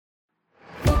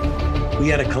We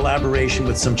had a collaboration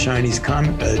with some Chinese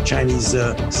scientists.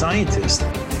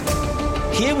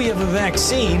 Here we have a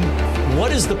vaccine.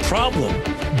 What is the problem?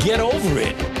 Get over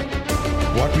it.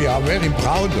 What we are very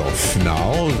proud of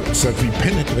now is that we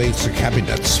penetrate the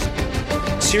cabinets.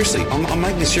 Seriously, I'm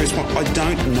making a serious point. I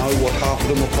don't know what half of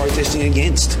them are protesting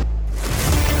against.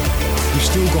 We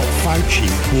still got Fauci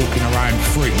walking around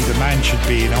free. The man should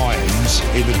be in irons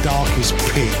in the darkest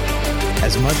pit.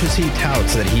 As much as he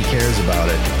touts that he cares about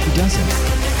it, he doesn't.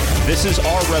 This is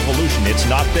our revolution. It's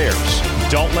not theirs.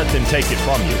 Don't let them take it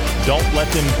from you. Don't let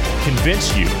them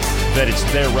convince you that it's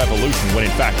their revolution when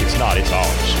in fact it's not. It's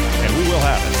ours. And we will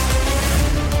have it.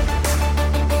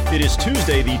 It is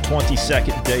Tuesday, the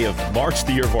 22nd day of March,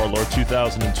 the year of our Lord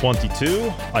 2022.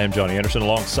 I am Johnny Anderson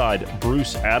alongside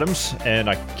Bruce Adams, and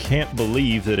I can't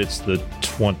believe that it's the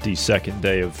 22nd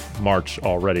day of March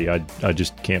already. I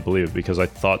just can't believe it because I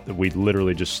thought that we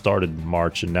literally just started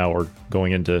March and now we're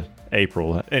going into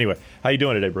April. Anyway, how you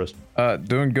doing today, Bruce?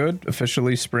 Doing good.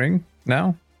 Officially spring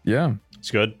now. Yeah. It's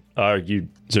good. Is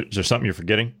there something you're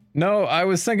forgetting? No, I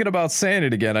was thinking about saying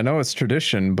it again. I know it's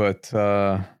tradition, but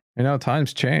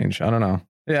times change. I don't know.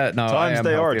 Yeah, no. Times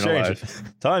they are changing.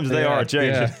 Times they are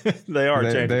changing. They are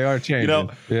changing. They are changing.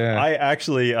 I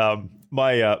actually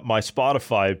my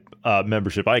Spotify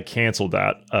membership, I canceled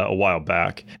that a while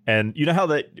back. And you know how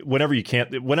that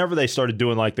whenever they started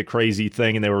doing like the crazy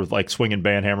thing and they were like swinging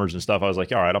band hammers and stuff, I was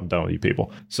like, all right, I'm done with you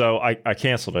people. So I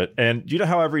canceled it. And you know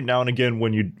how every now and again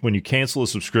when you cancel a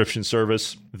subscription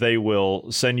service, they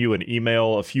will send you an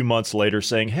email a few months later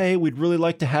saying, hey, we'd really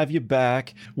like to have you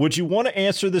back. Would you want to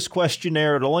answer this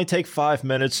questionnaire? It'll only take 5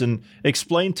 minutes and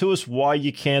explain to us why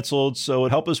you canceled. So it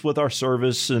help us with our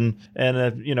service and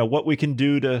what we can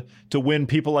do to win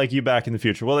people like you back in the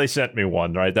future. Well, they sent me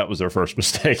one, right? That was their first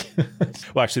mistake.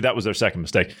 Well, actually, that was their second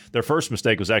mistake. Their first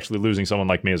mistake was actually losing someone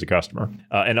like me as a customer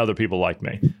and other people like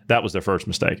me. That was their first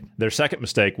mistake. Their second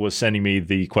mistake was sending me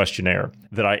the questionnaire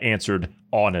that I answered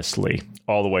honestly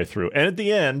all the way through. And at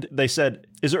the end, they said,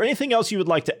 is there anything else you would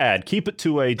like to add? Keep it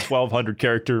to a 1,200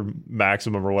 character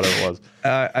maximum or whatever it was.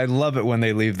 I love it when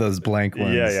they leave those blank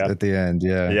ones at the end.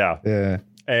 Yeah.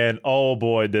 And oh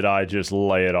boy, did I just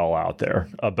lay it all out there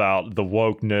about the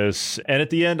wokeness. And at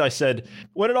the end, I said,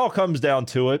 when it all comes down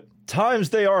to it,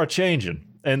 times they are a-changing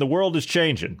and the world is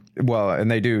changing. Well,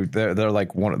 and they do. They're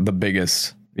like one of the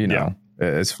biggest,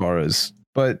 as far as,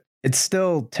 but it's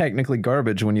still technically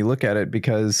garbage when you look at it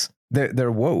because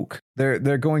they're woke.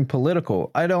 They're going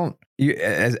political.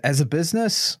 As a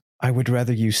business, I would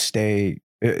rather you stay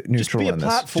neutral. Just be a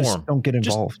platform. Just don't get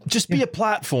involved. Just be a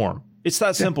platform. It's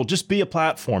that simple. Just be a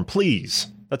platform, please.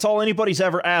 That's all anybody's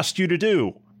ever asked you to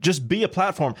do. Just be a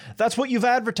platform. That's what you've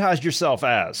advertised yourself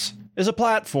as a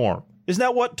platform. Isn't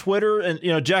that what Twitter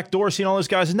and Jack Dorsey and all those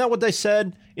guys, isn't that what they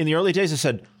said in the early days? They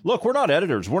said, look, we're not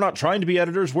editors. We're not trying to be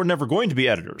editors. We're never going to be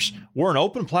editors. We're an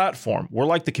open platform. We're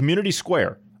like the community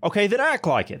square. Okay, then act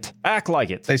like it. Act like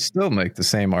it. They still make the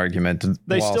same argument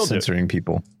while censoring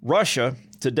people. Russia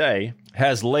today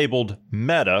has labeled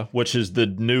Meta, which is the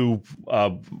new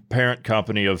parent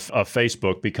company of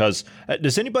Facebook, because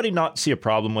does anybody not see a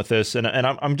problem with this? And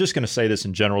I'm just going to say this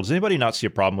in general. Does anybody not see a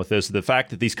problem with this? The fact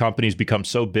that these companies become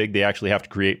so big, they actually have to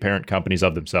create parent companies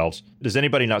of themselves. Does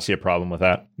anybody not see a problem with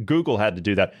that? Google had to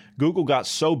do that. Google got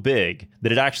so big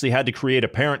that it actually had to create a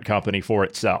parent company for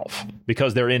itself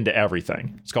because they're into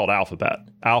everything. It's called Alphabet.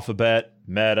 Alphabet,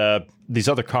 Meta, these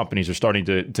other companies are starting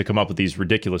to come up with these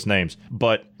ridiculous names.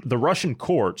 But the Russian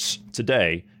courts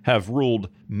today have ruled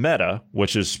Meta,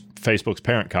 which is Facebook's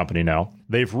parent company now,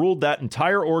 they've ruled that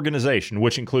entire organization,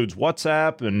 which includes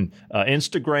WhatsApp and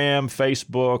Instagram,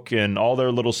 Facebook, and all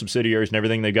their little subsidiaries and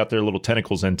everything they got their little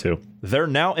tentacles into. They're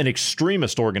now an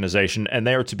extremist organization, and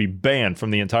they are to be banned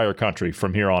from the entire country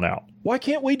from here on out. Why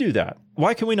can't we do that?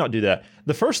 Why can we not do that?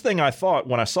 The first thing I thought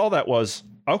when I saw that was,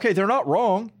 okay, they're not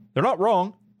wrong. They're not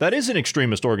wrong. That is an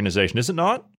extremist organization, is it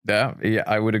not? Yeah,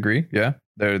 I would agree. Yeah,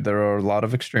 there are a lot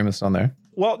of extremists on there.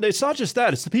 Well, it's not just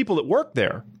that. It's the people that work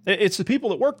there. It's the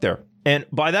people that work there. And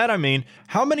by that, I mean,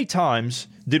 how many times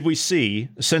did we see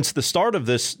since the start of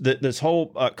this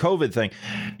whole COVID thing,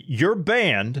 you're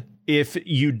banned if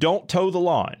you don't toe the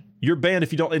line. You're banned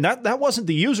if you don't. And that wasn't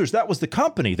the users. That was the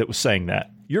company that was saying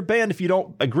that. You're banned if you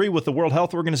don't agree with the World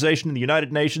Health Organization and the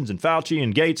United Nations and Fauci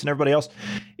and Gates and everybody else.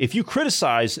 If you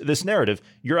criticize this narrative,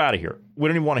 you're out of here. We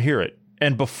don't even want to hear it.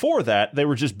 And before that, they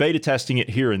were just beta testing it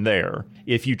here and there.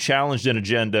 If you challenged an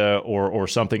agenda or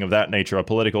something of that nature, a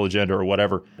political agenda or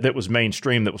whatever that was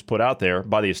mainstream that was put out there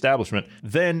by the establishment,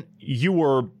 then you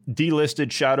were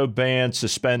delisted, shadow banned,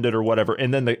 suspended or whatever.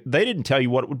 And then they didn't tell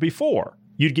you what it would be for.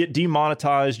 You'd get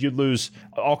demonetized. You'd lose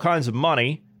all kinds of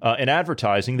money in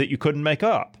advertising that you couldn't make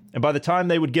up. And by the time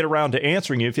they would get around to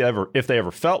answering you, if they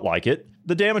ever felt like it,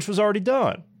 the damage was already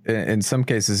done. In some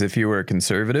cases, if you were a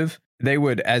conservative, they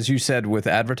would, as you said, with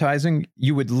advertising,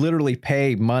 you would literally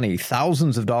pay money,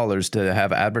 thousands of dollars to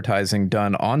have advertising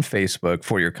done on Facebook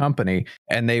for your company.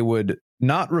 And they would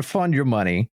not refund your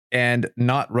money and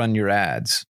not run your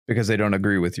ads because they don't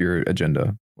agree with your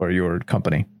agenda or your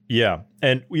company. Yeah.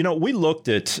 And, we looked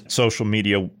at social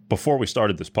media before we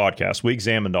started this podcast. We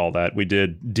examined all that. We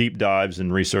did deep dives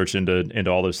and research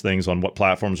into all those things on what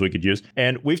platforms we could use.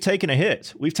 And we've taken a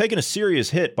hit. We've taken a serious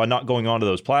hit by not going onto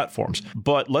those platforms.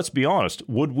 But let's be honest,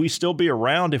 would we still be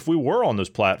around if we were on those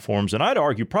platforms? And I'd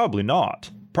argue probably not.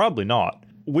 Probably not.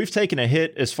 We've taken a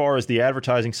hit as far as the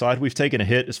advertising side. We've taken a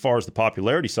hit as far as the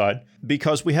popularity side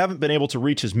because we haven't been able to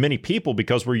reach as many people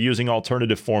because we're using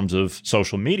alternative forms of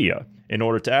social media in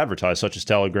order to advertise, such as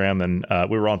Telegram. And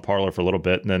we were on Parler for a little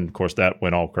bit. And then, of course, that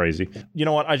went all crazy. You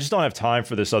know what? I just don't have time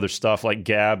for this other stuff like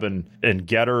Gab and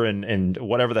Getter and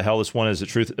whatever the hell this one is,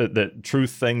 the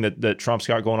truth thing that Trump's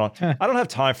got going on. I don't have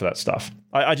time for that stuff.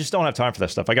 I just don't have time for that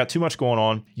stuff. I got too much going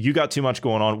on. You got too much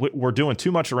going on. We're doing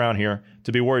too much around here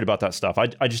to be worried about that stuff.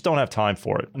 I just don't have time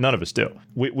for it. None of us do.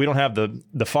 We don't have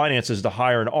the finances to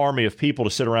hire an army of people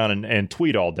to sit around and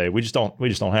tweet all day. We just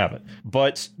don't have it.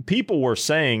 But people were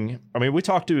saying, we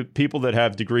talked to people that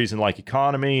have degrees in like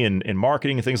economy and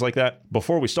marketing and things like that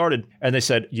before we started. And they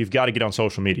said, you've got to get on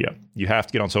social media. You have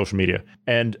to get on social media.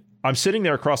 And I'm sitting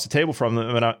there across the table from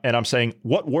them and I'm saying,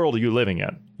 what world are you living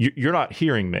in? You're not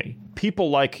hearing me. People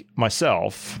like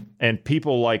myself and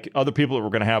people like other people that we're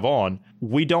going to have on,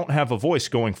 we don't have a voice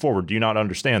going forward. Do you not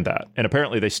understand that? And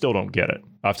apparently they still don't get it.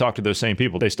 I've talked to those same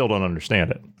people. They still don't understand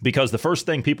it. Because the first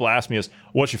thing people ask me is,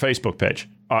 what's your Facebook page?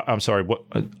 I'm sorry, what?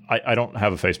 I don't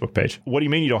have a Facebook page. What do you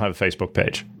mean you don't have a Facebook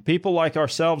page? People like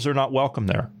ourselves are not welcome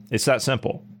there. It's that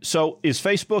simple. So is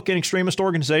Facebook an extremist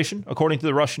organization, according to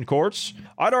the Russian courts?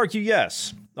 I'd argue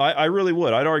yes. I really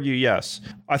would. I'd argue yes.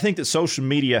 I think that social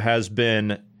media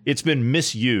it's been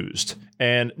misused,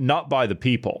 and not by the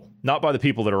people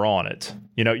that are on it.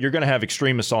 You're going to have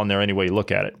extremists on there any way you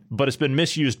look at it, but it's been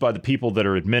misused by the people that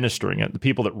are administering it, the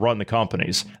people that run the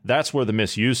companies. That's where the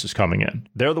misuse is coming in.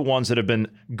 They're the ones that have been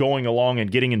going along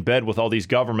and getting in bed with all these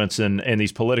governments and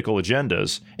these political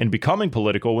agendas and becoming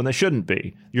political when they shouldn't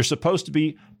be. You're supposed to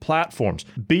be platforms.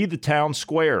 Be the town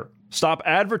square. Stop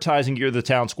advertising you're the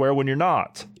town square when you're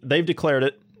not. They've declared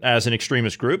it as an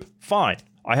extremist group. Fine.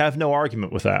 I have no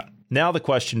argument with that. Now the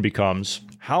question becomes,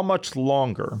 how much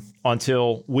longer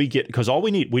until we get, because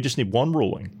we just need one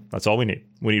ruling. That's all we need.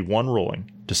 We need one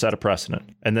ruling to set a precedent.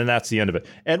 And then that's the end of it.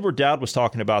 Edward Dowd was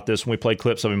talking about this when we played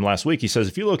clips of him last week. He says,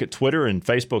 if you look at Twitter and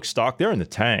Facebook stock, they're in the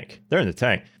tank.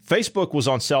 Facebook was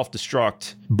on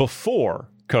self-destruct before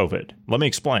COVID. Let me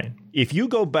explain. If you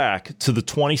go back to the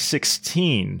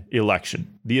 2016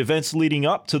 election, the events leading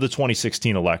up to the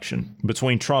 2016 election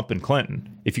between Trump and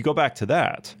Clinton, if you go back to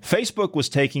that, Facebook was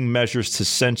taking measures to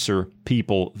censor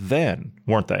people then,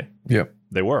 weren't they? Yep.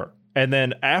 They were. And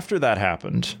then after that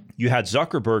happened, you had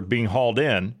Zuckerberg being hauled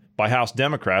in by House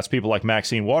Democrats, people like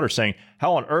Maxine Waters saying,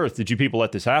 how on earth did you people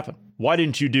let this happen? Why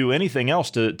didn't you do anything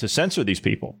else to censor these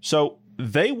people? So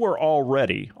they were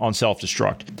already on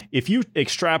self-destruct. If you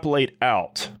extrapolate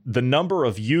out the number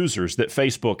of users that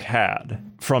Facebook had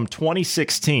from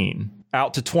 2016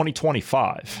 out to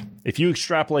 2025, if you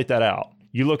extrapolate that out,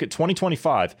 you look at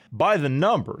 2025, by the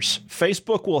numbers,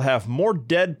 Facebook will have more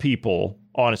dead people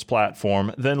on its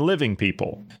platform than living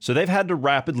people. So they've had to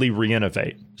rapidly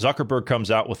re-innovate. Zuckerberg comes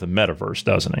out with a metaverse,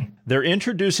 doesn't he? They're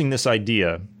introducing this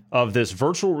idea of this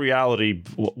virtual reality,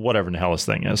 whatever the hell this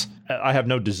thing is. I have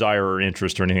no desire or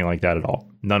interest or anything like that at all.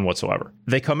 None whatsoever.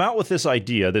 They come out with this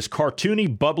idea, this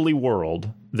cartoony, bubbly world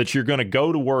that you're going to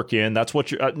go to work in. That's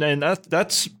what and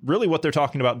that's really what they're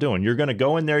talking about doing. You're going to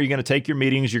go in there, you're going to take your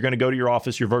meetings, you're going to go to your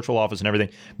office, your virtual office and everything,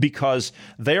 because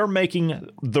they're making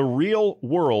the real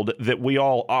world that we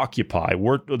all occupy.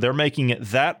 They're making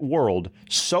that world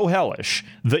so hellish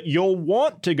that you'll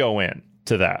want to go in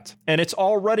to that. And it's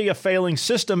already a failing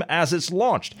system as it's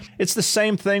launched. It's the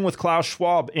same thing with Klaus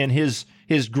Schwab in his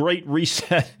great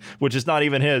reset, which is not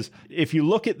even his. If you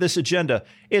look at this agenda,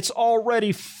 it's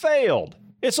already failed.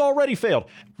 It's already failed.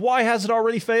 Why has it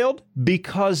already failed?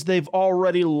 Because they've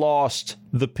already lost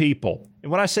the people.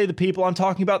 And when I say the people, I'm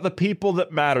talking about the people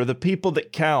that matter, the people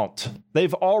that count.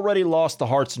 They've already lost the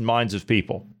hearts and minds of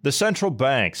people. The central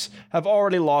banks have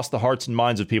already lost the hearts and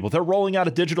minds of people. They're rolling out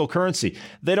a digital currency.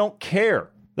 They don't care.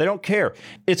 They don't care.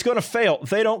 It's going to fail.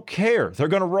 They don't care. They're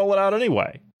going to roll it out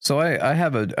anyway. So I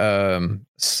have a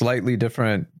slightly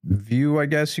different view, I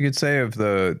guess you could say, of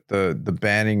the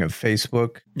banning of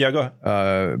Facebook. Yeah, go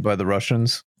ahead. By the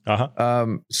Russians.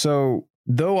 So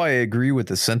though I agree with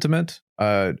the sentiment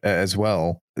as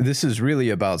well, this is really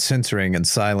about censoring and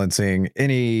silencing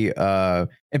any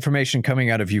information coming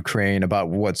out of Ukraine about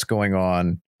what's going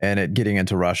on and it getting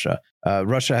into Russia.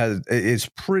 Russia is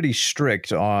pretty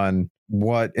strict on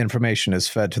what information is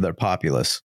fed to their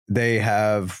populace. They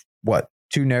have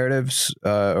two narratives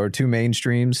or two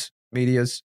mainstreams,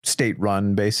 medias,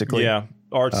 state-run, basically. Yeah,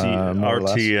 RT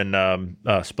and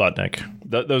Sputnik.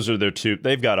 Those are their two.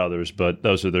 They've got others, but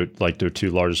those are their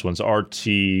two largest ones.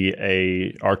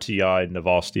 RTI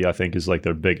Novosti, I think, is like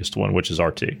their biggest one, which is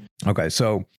RT. Okay,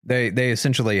 so they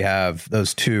essentially have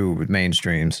those two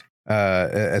mainstreams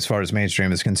as far as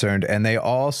mainstream is concerned, and they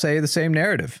all say the same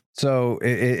narrative. So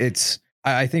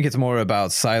I think it's more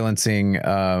about silencing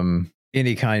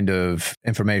any kind of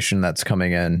information that's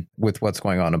coming in with what's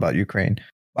going on about Ukraine.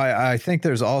 I think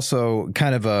there's also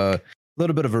kind of a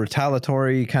little bit of a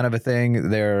retaliatory kind of a thing.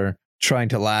 They're trying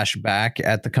to lash back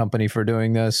at the company for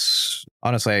doing this.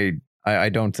 Honestly, I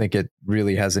don't think it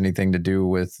really has anything to do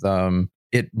with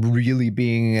it really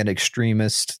being an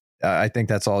extremist. I think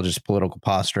that's all just political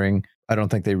posturing. I don't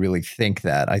think they really think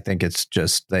that. I think it's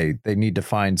just they need to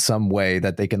find some way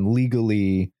that they can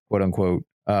legally, quote unquote,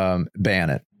 ban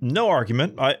it. No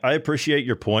argument. I appreciate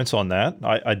your points on that.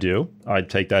 I do. I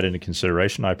take that into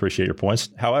consideration. I appreciate your points.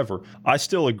 However, I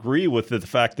still agree with the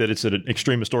fact that it's an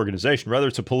extremist organization, whether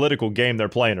it's a political game they're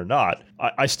playing or not.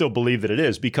 I still believe that it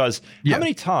is, because how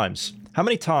many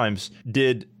times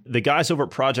did the guys over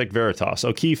at Project Veritas,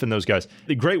 O'Keefe and those guys,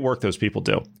 the great work those people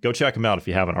do. Go check them out if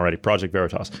you haven't already, Project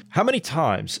Veritas. How many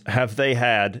times have they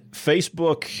had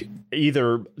Facebook,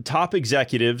 either top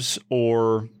executives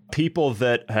or people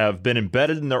that have been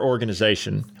embedded in their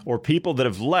organization or people that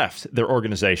have left their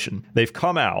organization, they've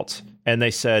come out and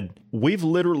they said, we've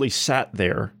literally sat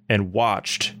there and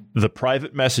watched the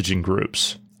private messaging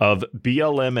groups of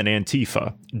BLM and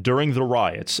Antifa during the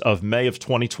riots of May of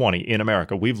 2020 in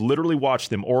America. We've literally watched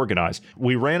them organize.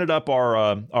 We ran it up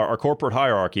our corporate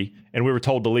hierarchy and we were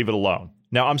told to leave it alone.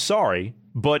 Now, I'm sorry,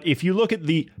 but if you look at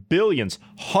the billions,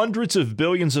 hundreds of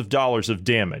billions of dollars of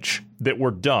damage that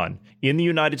were done in the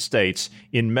United States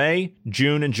in May,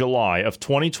 June, and July of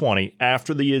 2020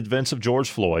 after the events of George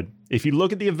Floyd, if you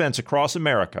look at the events across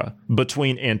America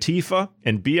between Antifa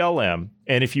and BLM,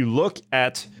 and if you look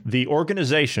at the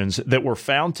organizations that were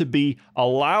found to be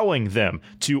allowing them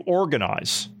to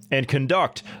organize and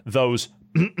conduct those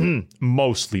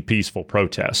mostly peaceful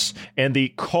protests, and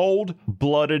the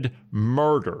cold-blooded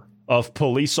murder of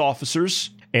police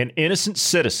officers and innocent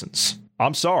citizens,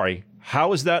 I'm sorry,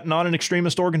 how is that not an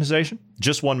extremist organization?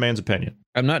 Just one man's opinion.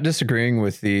 I'm not disagreeing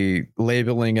with the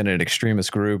labeling in an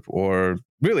extremist group, or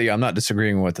really, I'm not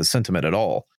disagreeing with the sentiment at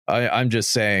all. I'm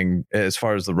just saying, as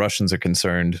far as the Russians are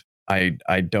concerned, I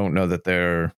don't know that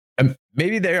they're,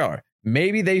 maybe they are.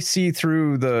 Maybe they see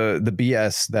through the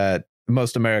BS that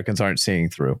most Americans aren't seeing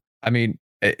through. I mean,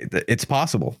 it's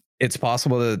possible. It's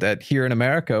possible that here in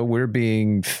America, we're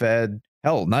being fed,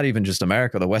 hell, not even just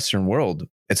America, the Western world.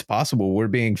 It's possible we're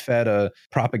being fed a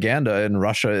propaganda and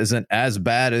Russia isn't as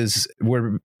bad as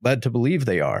we're led to believe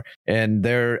they are. And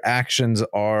their actions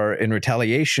are in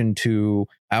retaliation to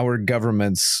our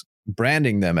government's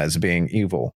branding them as being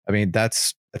evil. I mean,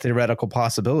 that's a theoretical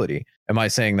possibility. Am I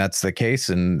saying that's the case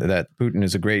and that Putin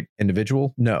is a great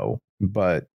individual? No,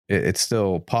 but it's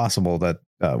still possible that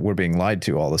we're being lied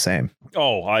to all the same.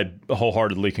 Oh, I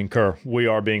wholeheartedly concur. We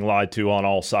are being lied to on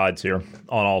all sides here.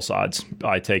 On all sides.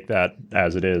 I take that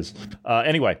as it is.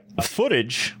 Anyway,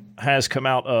 footage has come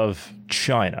out of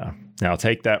China. Now,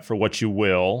 take that for what you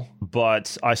will,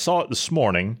 but I saw it this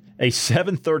morning. A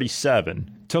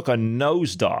 737 took a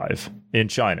nosedive in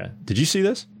China. Did you see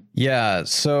this? Yeah,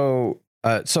 so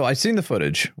I seen the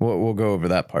footage. We'll go over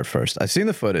that part first. I seen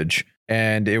the footage,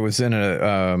 and it was in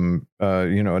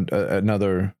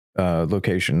another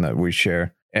location that we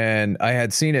share, and I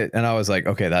had seen it, and I was like,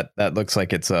 okay, that looks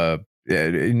like it's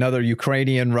another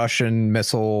Ukrainian Russian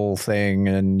missile thing,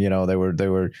 and they were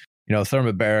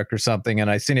thermobaric or something, and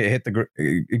I seen it hit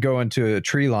go into a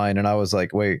tree line, and I was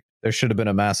like, wait. There should have been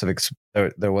a massive,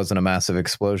 there wasn't a massive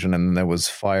explosion, and there was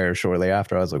fire shortly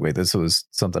after. I was like, wait, this was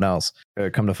something else.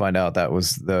 Come to find out, that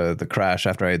was the crash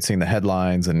after I had seen the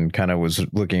headlines and kind of was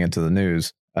looking into the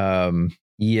news.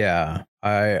 Yeah,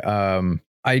 I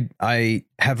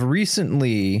have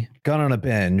recently gone on a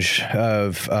binge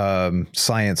of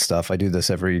science stuff. I do this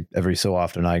every so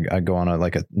often. I go on a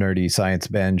nerdy science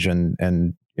binge and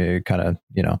kind of,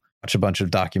 watch a bunch of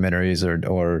documentaries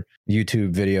or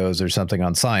YouTube videos or something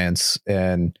on science.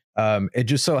 And it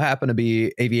just so happened to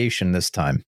be aviation this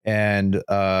time. And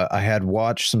I had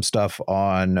watched some stuff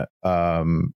on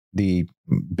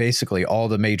basically all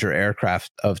the major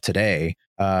aircraft of today,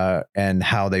 and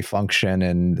how they function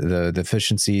and the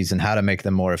deficiencies and how to make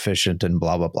them more efficient and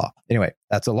blah, blah, blah. Anyway,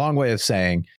 that's a long way of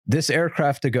saying this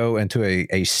aircraft to go into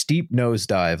a steep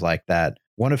nosedive like that,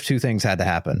 one of two things had to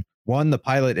happen. One, the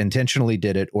pilot intentionally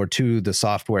did it, or two, the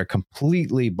software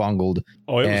completely bungled.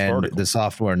 Oh, it was and vertical. The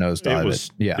software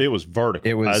nosedived. It was vertical.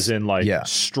 It was, as in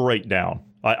straight down.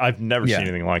 I've never seen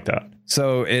anything like that.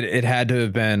 So it had to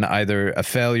have been either a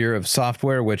failure of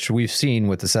software, which we've seen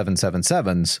with the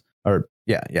 777s, or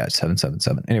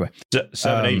 777. Anyway,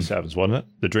 787s, wasn't it?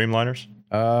 The Dreamliners.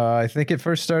 I think it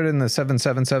first started in the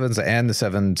 777s, and the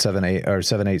 778 or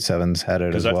 787s had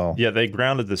it as well. Yeah, they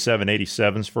grounded the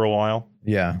 787s for a while.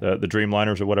 Yeah, the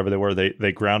Dreamliners or whatever they were,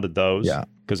 they grounded those. Yeah,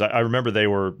 because I remember they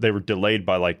were delayed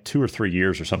by like 2 or 3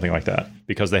 years or something like that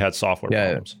because they had software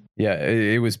problems. Yeah,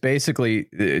 it was basically,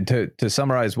 to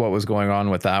summarize what was going on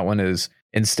with that one is,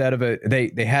 instead of it,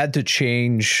 they had to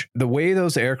change the way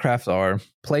those aircraft are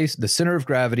placed. The center of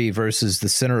gravity versus the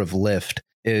center of lift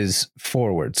is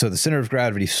forward. So the center of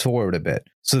gravity is forward a bit.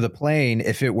 So the plane,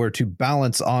 if it were to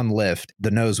balance on lift,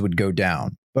 the nose would go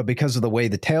down. But because of the way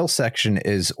the tail section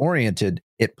is oriented,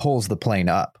 it pulls the plane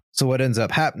up. So what ends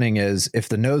up happening is, if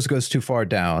the nose goes too far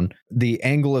down, the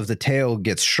angle of the tail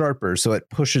gets sharper, so it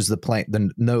pushes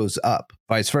the nose up.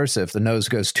 Vice versa, if the nose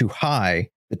goes too high,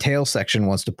 the tail section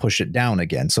wants to push it down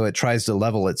again. So it tries to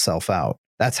level itself out.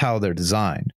 That's how they're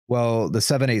designed. Well, the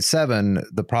 787,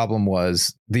 the problem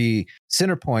was the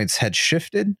center points had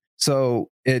shifted, so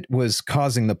it was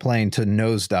causing the plane to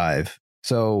nosedive.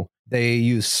 So they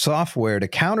used software to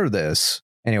counter this.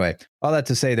 Anyway, all that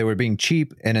to say, they were being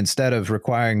cheap, and instead of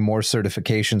requiring more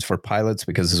certifications for pilots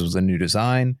because this was a new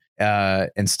design,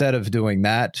 instead of doing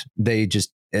that, they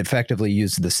just effectively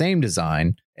used the same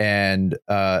design and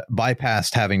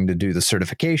bypassed having to do the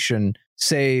certification,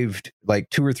 saved like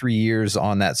 2 or 3 years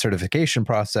on that certification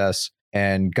process,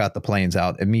 and got the planes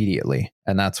out immediately.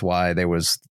 And that's why there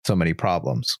was so many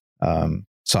problems,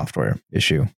 software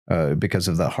issue, because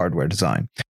of the hardware design.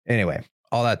 Anyway,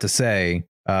 all that to say,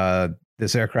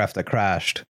 this aircraft that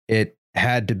crashed, it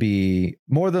had to be,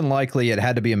 more than likely, it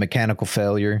had to be a mechanical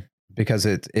failure because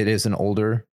it is an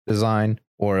older design,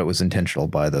 or it was intentional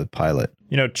by the pilot.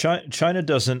 You know, China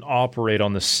doesn't operate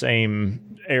on the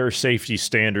same air safety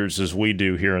standards as we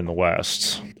do here in the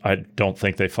West. I don't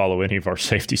think they follow any of our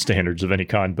safety standards of any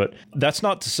kind, but that's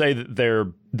not to say that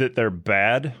they're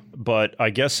bad, but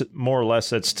I guess more or less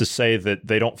that's to say that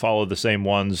they don't follow the same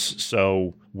ones,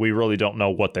 so we really don't know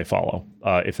what they follow,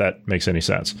 if that makes any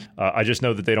sense. I just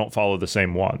know that they don't follow the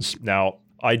same ones. Now,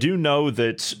 I do know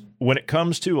that when it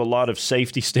comes to a lot of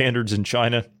safety standards in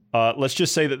China, let's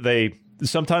just say that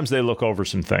sometimes they look over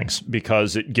some things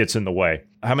because it gets in the way.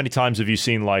 How many times have you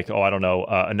seen, like,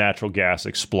 a natural gas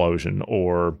explosion,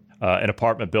 or an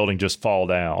apartment building just fall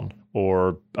down,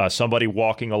 or somebody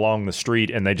walking along the street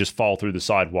and they just fall through the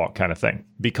sidewalk kind of thing,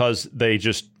 because they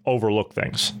just overlook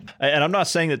things. And I'm not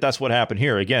saying that that's what happened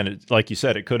here. Again, like you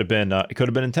said, it could have been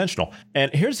intentional.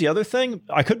 And here's the other thing.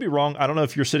 I could be wrong. I don't know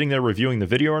if you're sitting there reviewing the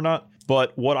video or not,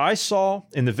 but what I saw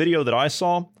in the video that I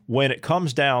saw, when it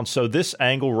comes down, so this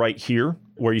angle right here,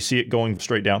 where you see it going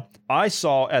straight down, I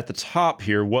saw at the top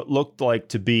here what looked like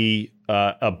to be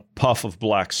a puff of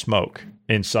black smoke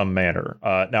in some manner.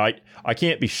 Now, I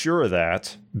can't be sure of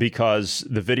that because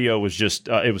the video was just,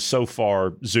 it was so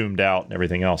far zoomed out and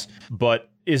everything else. But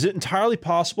is it entirely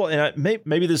possible? And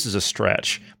maybe this is a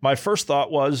stretch. My first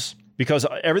thought was, because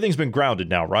everything's been grounded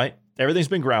now, right? Everything's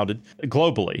been grounded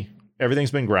globally.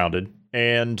 Everything's been grounded.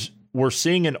 And we're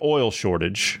seeing an oil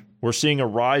shortage. We're seeing a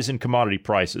rise in commodity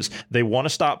prices. They want to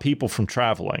stop people from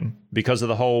traveling because of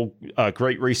the whole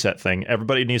Great Reset thing.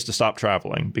 Everybody needs to stop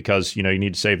traveling because, you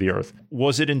need to save the earth.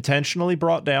 Was it intentionally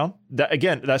brought down?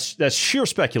 That's sheer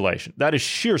speculation. That is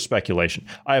sheer speculation.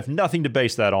 I have nothing to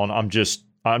base that on. I'm just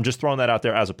throwing that out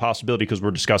there as a possibility because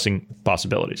we're discussing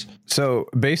possibilities. So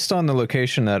based on the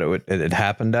location that it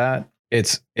happened at,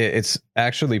 it's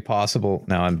actually possible.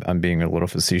 Now I'm being a little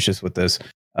facetious with this.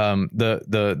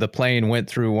 The plane went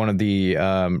through one of the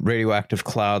radioactive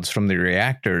clouds from the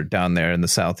reactor down there in the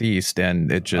southeast,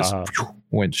 and it just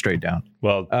went straight down.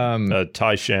 Well,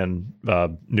 Taishan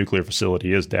nuclear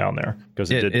facility is down there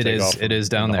because it is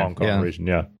down there. Hong Kong region,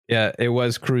 yeah. It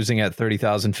was cruising at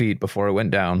 30,000 feet before it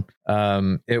went down.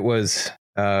 It was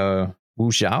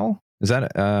Wuzhou. Is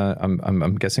that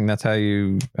I'm guessing that's how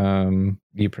you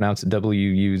pronounce it?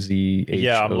 WUZH.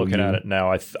 Yeah, I'm looking at it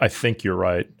now. I think you're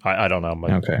right. I don't know.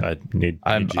 Okay. I need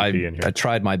GP in here. I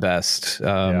tried my best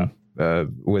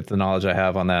with the knowledge I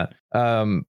have on that.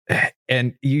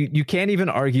 And you can't even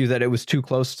argue that it was too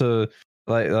close to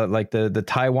like the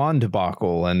Taiwan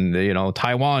debacle, and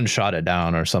Taiwan shot it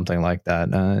down or something like that.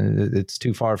 It's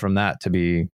too far from that to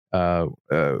be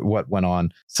what went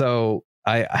on. So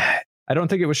I don't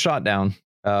think it was shot down.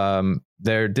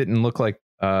 There didn't look like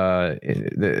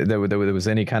there was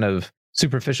any kind of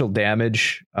superficial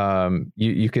damage.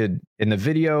 You could, in the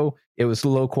video, it was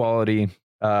low quality,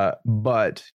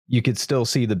 but you could still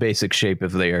see the basic shape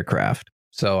of the aircraft.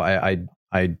 So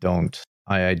I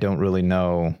don't really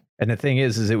know. And the thing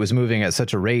is it was moving at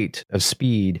such a rate of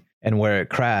speed, and where it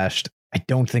crashed, I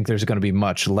don't think there's going to be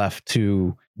much left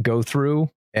to go through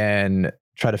and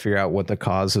try to figure out what the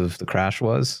cause of the crash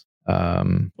was.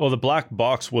 Well, the black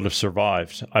box would have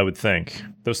survived, I would think.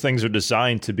 Those things are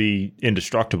designed to be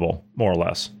indestructible, more or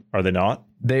less. Are they not?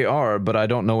 They are, but I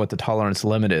don't know what the tolerance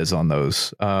limit is on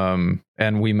those.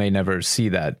 And we may never see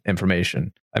that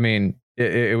information. I mean,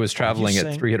 it was traveling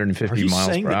at 350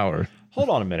 miles per hour. Hold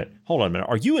on a minute.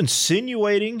 Are you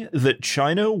insinuating that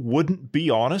China wouldn't be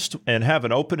honest and have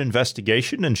an open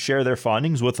investigation and share their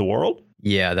findings with the world?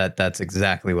 Yeah, that's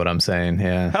exactly what I'm saying.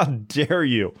 Yeah. How dare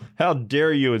you? How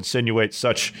dare you insinuate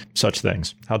such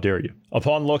things? How dare you?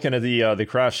 Upon looking at the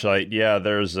crash site, yeah,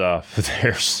 there's not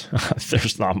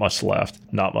much left.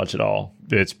 Not much at all.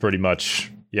 It's pretty much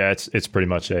it's pretty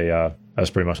much a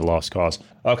lost cause.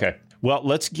 Okay. Well,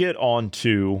 let's get on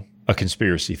to a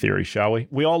conspiracy theory, shall we?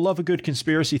 We all love a good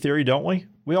conspiracy theory, don't we?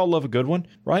 We all love a good one,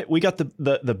 right? We got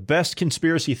the best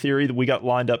conspiracy theory that we got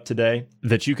lined up today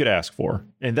that you could ask for,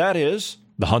 and that is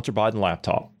the Hunter Biden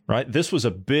laptop, right? This was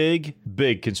a big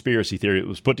conspiracy theory. It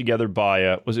was put together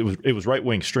by it was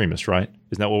right-wing extremists, right?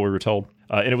 Isn't that what we were told?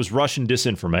 And it was Russian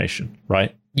disinformation,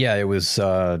 right? Yeah, it was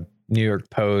New York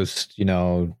Post,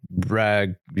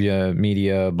 brag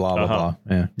media, blah blah blah.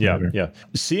 Yeah.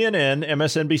 CNN,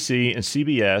 MSNBC, and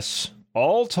CBS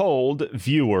all told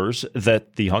viewers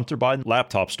that the Hunter Biden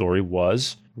laptop story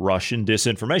was Russian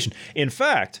disinformation. In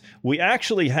fact, we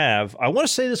actually have, I want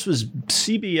to say this was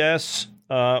CBS.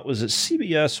 Was it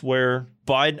CBS where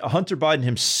Hunter Biden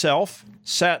himself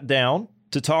sat down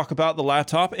to talk about the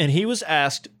laptop, and he was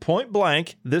asked point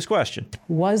blank this question: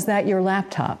 was that your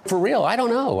laptop? For real, I don't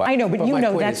know. I know, but you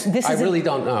know that this is. I really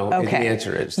don't know. Okay. The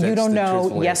answer is you don't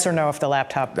know yes or no if the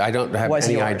laptop. I don't have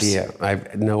any idea. I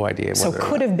have no idea. So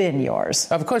could have been yours.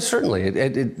 Of course, certainly.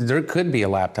 There could be a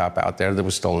laptop out there that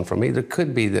was stolen from me. There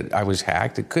could be that I was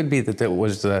hacked. It could be that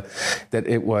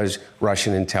it was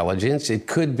Russian intelligence. It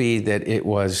could be that it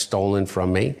was stolen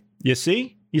from me. You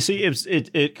see,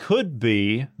 it could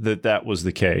be that was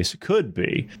the case. It could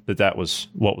be that was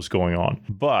what was going on.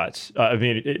 But I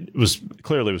mean, it was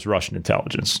Russian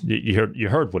intelligence. You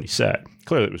heard what he said.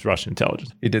 Clearly, it was Russian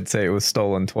intelligence. He did say it was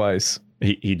stolen twice.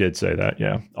 He did say that,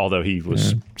 yeah. Although he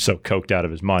was so coked out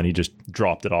of his mind, he just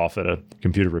dropped it off at a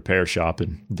computer repair shop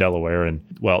in Delaware. And,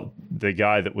 well, the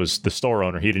guy that was the store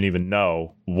owner, he didn't even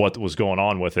know what was going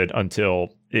on with it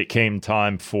until it came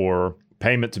time for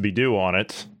payment to be due on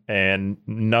it. And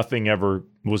nothing ever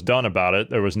was done about it.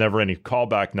 There was never any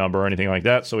callback number or anything like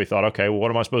that. So he thought, okay, well,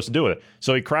 what am I supposed to do with it?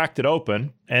 So he cracked it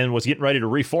open and was getting ready to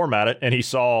reformat it. And he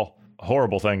saw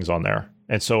horrible things on there.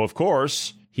 And so, of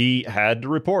course, he had to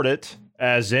report it,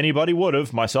 as anybody would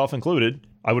have, myself included.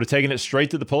 I would have taken it straight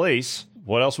to the police.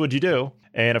 What else would you do?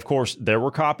 And, of course, there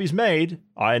were copies made.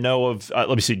 I know of, let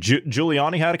me see,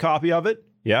 Giuliani had a copy of it.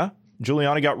 Yeah.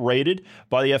 Giuliani got raided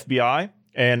by the FBI.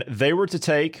 And they were to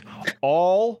take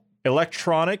all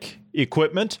electronic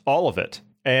equipment, all of it.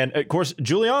 And, of course,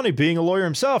 Giuliani, being a lawyer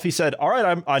himself, he said, all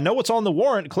right, I know what's on the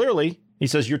warrant, clearly. He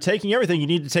says, you're taking everything. You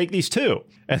need to take these too.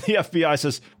 And the FBI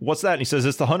says, what's that? And he says,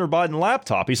 it's the Hunter Biden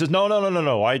laptop. He says,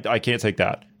 no, I can't take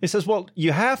that. He says, well,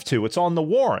 you have to. It's on the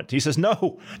warrant. He says,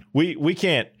 no, we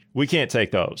can't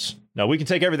take those. No, we can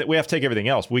take everything. We have to take everything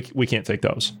else. We can't take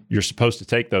those. You're supposed to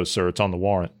take those, sir. It's on the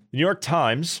warrant. The New York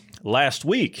Times last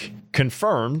week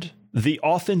confirmed the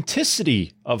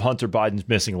authenticity of Hunter Biden's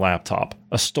missing laptop,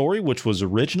 a story which was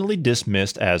originally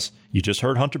dismissed as, you just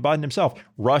heard Hunter Biden himself,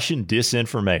 Russian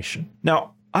disinformation.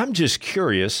 Now, I'm just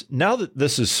curious, now that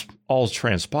this is all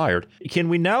transpired, can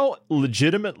we now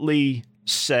legitimately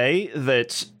say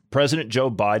that President Joe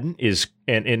Biden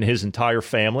and his entire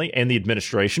family and the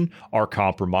administration are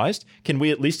compromised? Can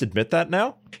we at least admit that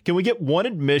now? Can we get one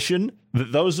admission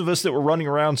that those of us that were running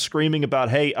around screaming about,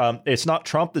 hey, it's not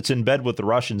Trump that's in bed with the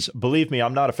Russians. Believe me,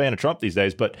 I'm not a fan of Trump these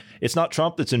days, but it's not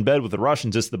Trump that's in bed with the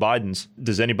Russians. It's the Bidens.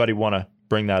 Does anybody want to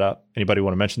bring that up? Anybody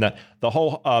want to mention that? The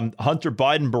whole Hunter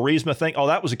Biden Burisma thing. Oh,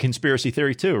 that was a conspiracy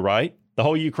theory too, right? The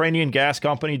whole Ukrainian gas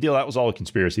company deal. That was all a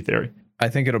conspiracy theory. I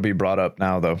think it'll be brought up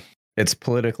now, though. It's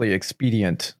politically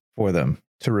expedient for them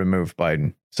to remove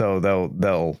Biden, so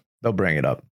they'll bring it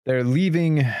up. They're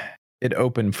leaving it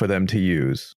open for them to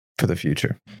use for the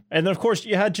future. And then, of course,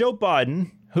 you had Joe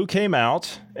Biden, who came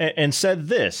out and said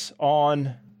this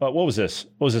on, what was this?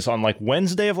 What was this, on like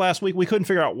Wednesday of last week? We couldn't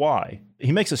figure out why.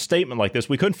 He makes a statement like this.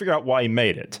 We couldn't figure out why he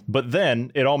made it. But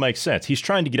then it all makes sense. He's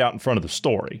trying to get out in front of the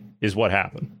story, is what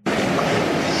happened.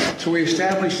 So we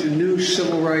established a new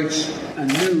civil rights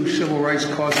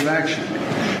cause of action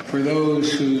for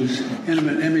those whose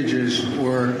intimate images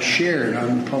were shared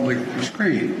on the public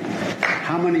screen.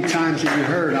 How many times have you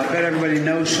heard? I bet everybody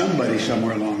knows somebody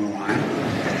somewhere along the line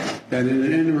that in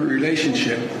an intimate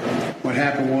relationship, what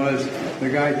happened was the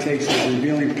guy takes a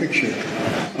revealing picture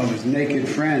of his naked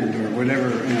friend or whatever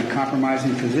in a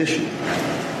compromising position,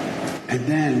 and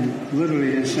then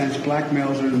literally, in a sense,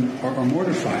 blackmails or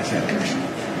mortifies that person.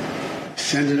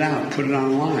 Send it out, put it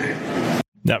online.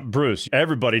 Now, Bruce,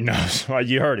 everybody knows,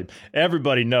 you heard him,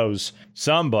 everybody knows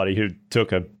somebody who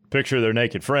took a picture of their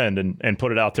naked friend and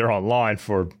put it out there online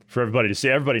for everybody to see.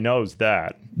 Everybody knows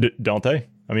that, don't they?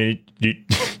 I mean, do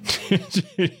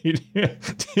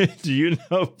you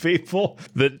know people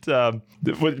that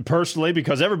personally,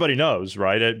 because everybody knows,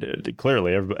 right?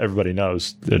 Clearly, everybody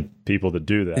knows that people that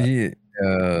do that.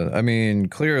 Yeah, I mean,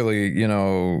 clearly,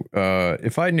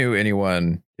 if I knew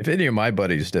anyone, if any of my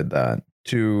buddies did that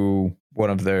to one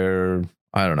of their,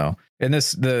 I don't know, and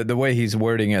the way he's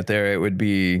wording it there, it would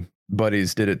be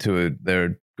buddies did it to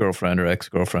their girlfriend or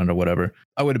ex-girlfriend or whatever,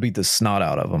 I would have beat the snot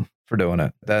out of them for doing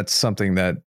it. That's something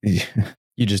that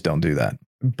you just don't do that.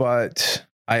 But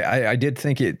I did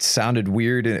think it sounded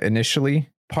weird initially.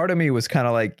 Part of me was kind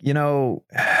of like,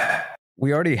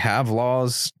 we already have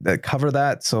laws that cover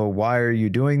that. So why are you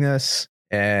doing this?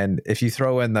 And if you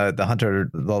throw in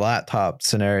the laptop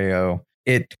scenario,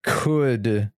 it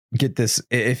could get this,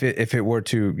 if it were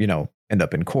to, end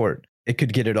up in court, it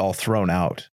could get it all thrown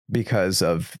out because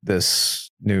of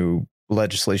this new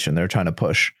legislation they're trying to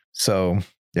push. So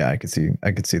yeah, I could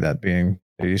see that being,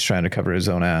 he's trying to cover his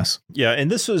own ass. Yeah. And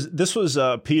this was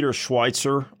Peter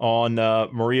Schweizer on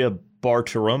Maria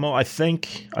Bartiromo. I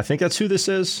think that's who this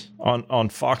is on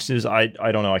Fox News. I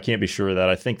don't know. I can't be sure of that.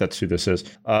 I think that's who this is.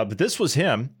 But this was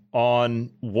him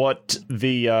on what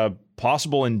the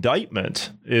possible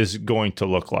indictment is going to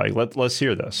look like. Let's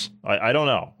hear this. I don't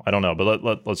know,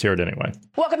 but let's hear it anyway.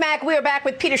 Welcome back. We are back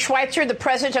with Peter Schweizer, the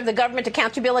president of the Government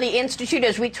Accountability Institute,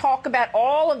 as we talk about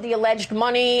all of the alleged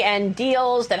money and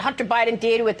deals that Hunter Biden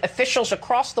did with officials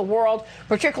across the world,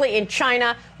 particularly in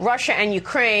China, Russia, and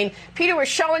Ukraine. Peter was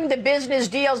showing the business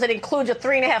deals that includes a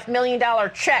 $3.5 million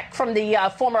check from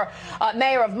the former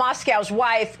mayor of Moscow's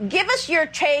wife. Give us your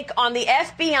take on the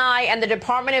FBI and the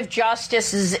Department of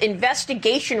Justice's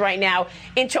investigation right now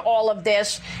into all of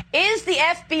this. Is the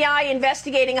FBI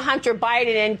investigating Hunter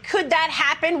Biden, and could that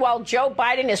happen while Joe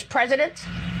Biden is president?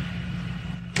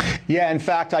 Yeah, in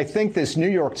fact, I think this New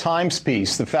York Times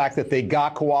piece, the fact that they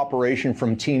got cooperation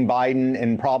from Team Biden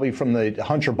and probably from the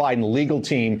Hunter Biden legal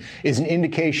team is an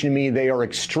indication to me they are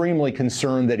extremely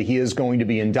concerned that he is going to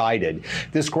be indicted.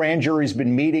 This grand jury's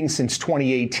been meeting since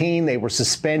 2018. They were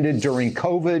suspended during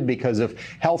COVID because of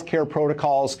health care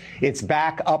protocols. It's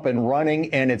back up and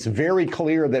running, and it's very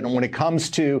clear that when it comes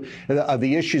to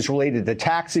the issues related to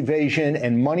tax evasion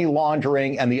and money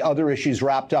laundering and the other issues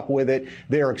wrapped up with it,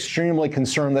 they're extremely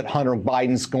concerned that Hunter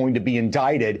Biden's going to be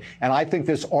indicted. And I think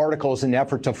this article is an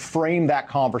effort to frame that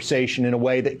conversation in a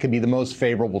way that could be the most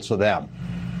favorable to them.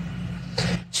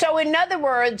 So, in other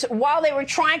words, while they were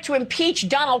trying to impeach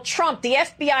Donald Trump, the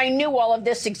FBI knew all of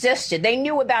this existed. They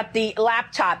knew about the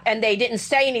laptop, and they didn't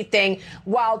say anything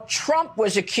while Trump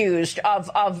was accused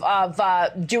of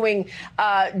doing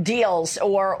deals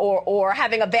or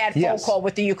having a bad phone call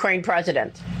with the Ukraine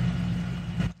president.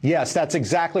 Yes, that's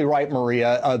exactly right,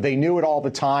 Maria. They knew it all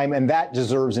the time, and that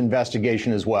deserves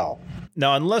investigation as well.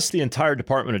 Now, unless the entire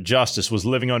Department of Justice was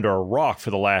living under a rock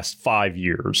for the last 5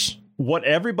 years, what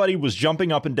everybody was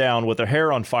jumping up and down with their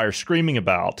hair on fire screaming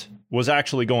about was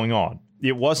actually going on.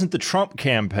 It wasn't the Trump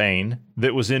campaign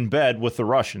that was in bed with the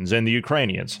Russians and the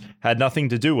Ukrainians. Had nothing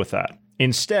to do with that.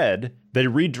 Instead, they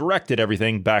redirected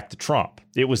everything back to Trump.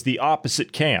 It was the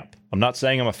opposite camp. I'm not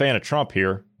saying I'm a fan of Trump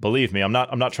here. Believe me, I'm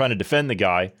not trying to defend the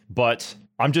guy, but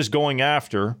I'm just going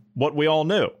after what we all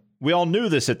knew. We all knew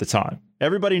this at the time.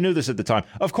 Everybody knew this at the time.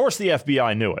 Of course, the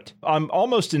FBI knew it. I'm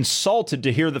almost insulted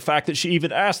to hear the fact that she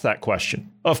even asked that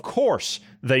question. Of course,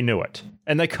 they knew it,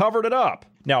 and they covered it up.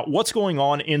 Now, what's going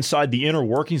on inside the inner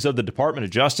workings of the Department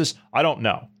of Justice? I don't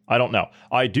know.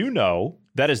 I do know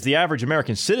that as the average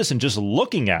American citizen just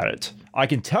looking at it, I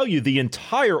can tell you the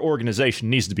entire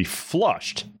organization needs to be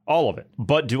flushed. All of it.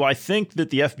 But do I think that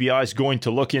the FBI is going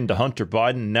to look into Hunter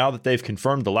Biden now that they've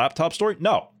confirmed the laptop story?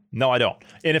 No. No, I don't.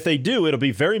 And if they do, it'll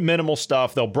be very minimal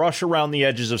stuff. They'll brush around the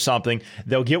edges of something.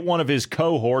 They'll get one of his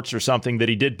cohorts or something that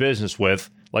he did business with,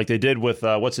 like they did with,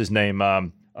 what's his name?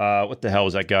 What the hell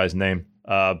was that guy's name?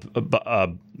 Babaloni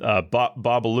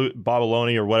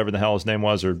or whatever the hell his name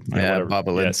was, or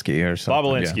Bobolinsky or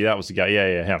something. Bobolinsky, that was the guy.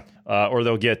 Yeah, him. Or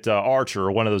they'll get Archer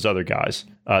or one of those other guys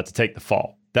to take the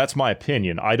fall. That's my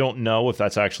opinion. I don't know if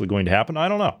that's actually going to happen. I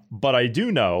don't know. But I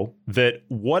do know that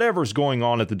whatever's going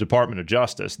on at the Department of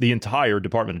Justice, the entire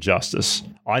Department of Justice,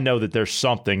 I know that there's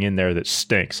something in there that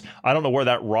stinks. I don't know where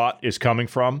that rot is coming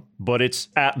from, but it's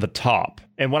at the top.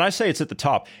 And when I say it's at the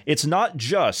top, it's not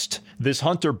just this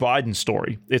Hunter Biden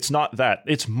story. It's not that.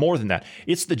 It's more than that.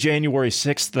 It's the January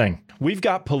 6th thing. We've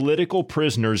got political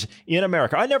prisoners in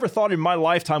America. I never thought in my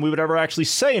lifetime we would ever actually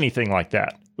say anything like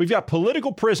that. We've got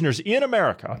political prisoners in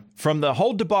America from the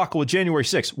whole debacle with January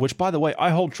 6th, which, by the way,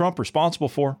 I hold Trump responsible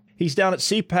for. He's down at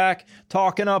CPAC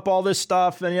talking up all this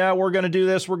stuff, and yeah, we're going to do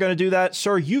this, we're going to do that.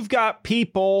 Sir, you've got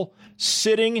people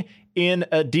sitting in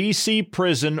a D.C.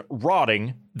 prison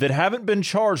rotting that haven't been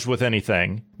charged with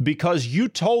anything because you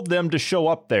told them to show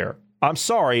up there. I'm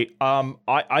sorry,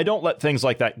 I don't let things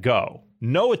like that go.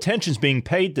 No attention's being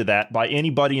paid to that by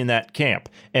anybody in that camp,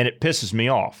 and it pisses me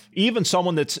off. Even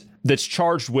someone that's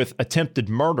charged with attempted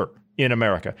murder in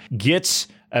America gets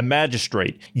a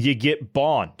magistrate. You get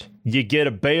bond. You get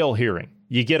a bail hearing.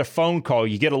 You get a phone call.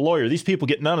 You get a lawyer. These people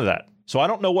get none of that. So I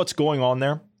don't know what's going on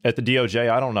there at the DOJ.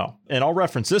 I don't know. And I'll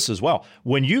reference this as well.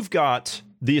 When you've got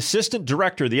the assistant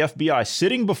director of the FBI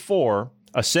sitting before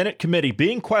a Senate committee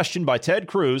being questioned by Ted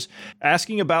Cruz,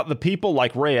 asking about the people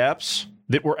like Ray Epps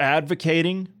that were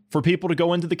advocating for people to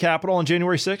go into the Capitol on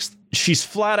January 6th, she's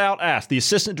flat out asked, the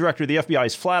assistant director of the FBI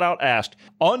is flat out asked,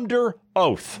 under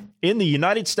oath in the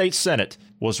United States Senate,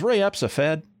 was Ray Epps a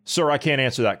Fed? Sir, I can't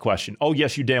answer that question. Oh,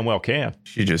 yes, you damn well can.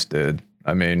 She just did.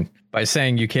 I mean, by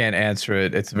saying you can't answer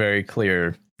it, it's very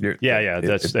clear.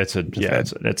 That's an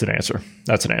answer.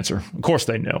 That's an answer. Of course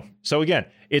they know. So again,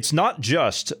 it's not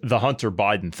just the Hunter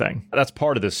Biden thing. That's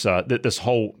part of this this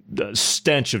whole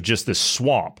stench of just this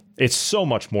swamp. It's so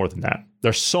much more than that.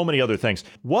 There's so many other things.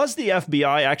 Was the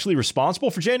FBI actually responsible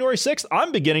for January 6th?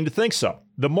 I'm beginning to think so.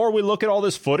 The more we look at all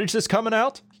this footage that's coming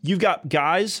out, you've got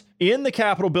guys in the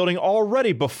Capitol building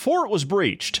already before it was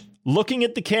breached, looking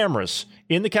at the cameras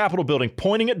in the Capitol building,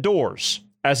 pointing at doors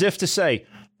as if to say,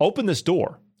 open this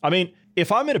door. I mean,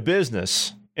 if I'm in a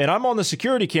business and I'm on the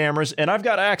security cameras and I've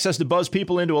got access to buzz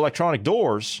people into electronic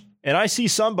doors, and I see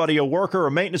somebody, a worker,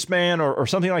 a maintenance man, or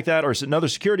something like that, or another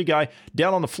security guy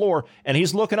down on the floor, and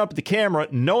he's looking up at the camera,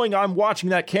 knowing I'm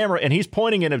watching that camera, and he's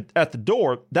pointing at the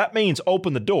door, that means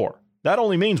open the door. That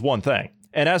only means one thing.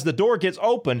 And as the door gets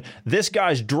open, this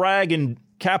guy's dragging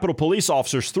Capitol police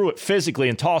officers through it physically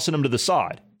and tossing them to the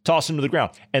side, tossing them to the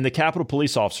ground. And the Capitol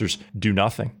police officers do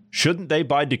nothing. Shouldn't they,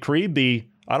 by decree, be,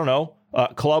 I don't know,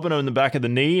 clubbing him in the back of the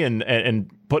knee and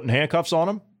putting handcuffs on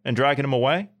him and dragging him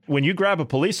away? When you grab a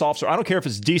police officer, I don't care if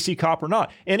it's a DC cop or not,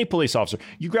 any police officer,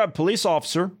 you grab a police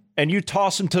officer and you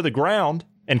toss him to the ground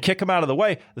and kick him out of the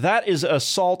way, that is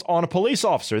assault on a police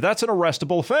officer. That's an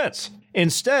arrestable offense.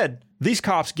 Instead, these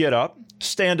cops get up,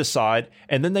 stand aside,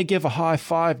 and then they give a high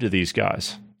five to these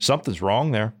guys. Something's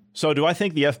wrong there. So do I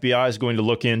think the FBI is going to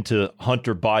look into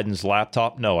Hunter Biden's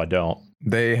laptop? No, I don't.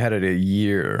 They had it a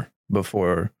year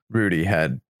before Rudy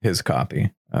had his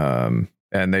copy, and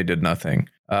they did nothing.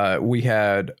 We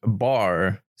had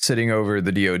Barr sitting over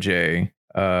the DOJ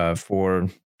for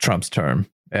Trump's term,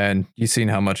 and you've seen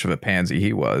how much of a pansy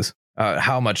he was,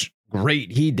 how much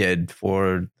great he did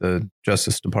for the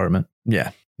Justice Department.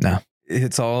 Yeah, no,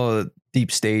 it's all a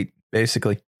deep state,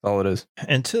 basically. All it is.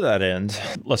 And to that end,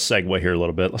 let's segue here a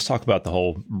little bit. Let's talk about the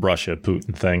whole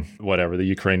Russia-Putin thing, whatever, the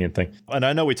Ukrainian thing. And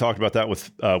I know we talked about that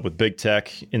with big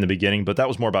tech in the beginning, but that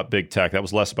was more about big tech. That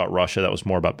was less about Russia. That was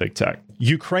more about big tech.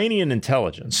 Ukrainian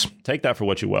intelligence, take that for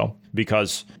what you will,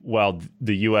 because, well,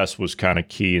 the U.S. was kind of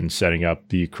key in setting up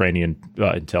the Ukrainian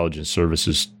intelligence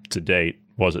services to date,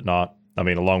 was it not? I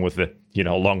mean, along with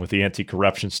the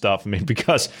anti-corruption stuff. I mean,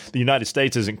 because the United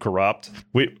States isn't corrupt,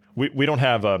 we don't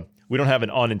have an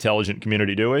unintelligent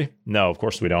community, do we? No, of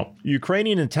course we don't.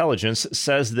 Ukrainian intelligence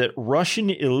says that Russian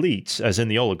elites, as in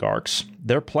the oligarchs,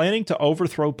 they're planning to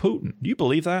overthrow Putin. Do you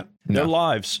believe that? No.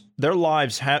 Their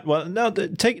lives have, well, no,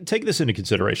 take this into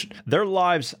consideration. Their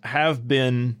lives have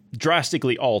been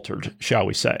drastically altered, shall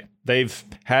we say. They've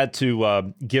had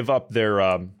to give up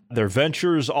their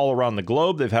ventures all around the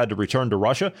globe. They've had to return to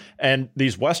Russia. And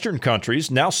these Western countries,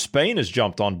 now Spain has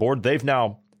jumped on board. They've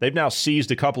now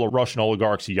seized a couple of Russian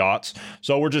oligarchs' yachts,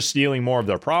 so we're just stealing more of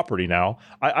their property now.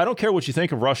 I don't care what you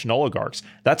think of Russian oligarchs.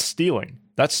 That's stealing.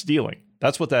 That's stealing.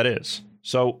 That's what that is.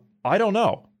 So I don't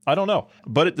know. I don't know.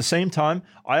 But at the same time,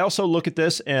 I also look at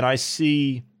this and I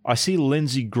see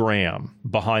Lindsey Graham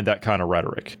behind that kind of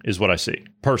rhetoric is what I see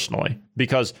personally,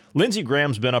 because Lindsey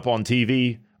Graham's been up on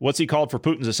TV. What's he called for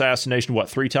Putin's assassination?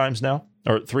 3 times now,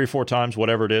 or 3 or 4 times,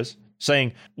 whatever it is,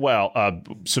 saying, well,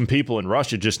 some people in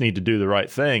Russia just need to do the right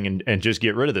thing and just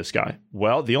get rid of this guy.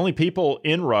 Well, the only people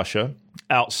in Russia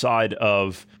outside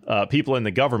of people in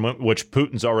the government, which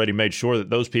Putin's already made sure that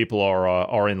those people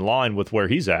are in line with where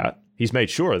he's at. He's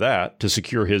made sure of that to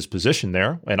secure his position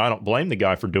there, and I don't blame the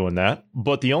guy for doing that.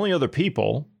 But the only other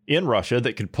people in Russia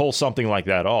that could pull something like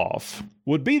that off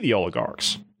would be the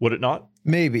oligarchs, would it not?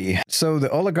 Maybe. So the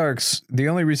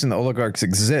only reason the oligarchs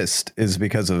exist is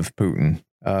because of Putin.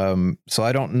 So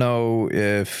I don't know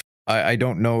if I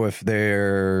don't know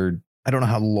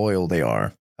how loyal they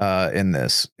are in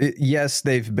this. Yes,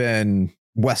 they've been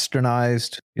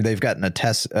westernized. They've gotten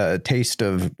a taste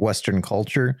of Western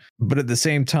culture, but at the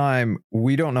same time,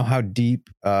 we don't know how deep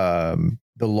the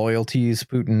loyalties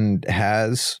Putin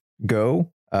has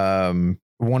go.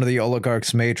 One of the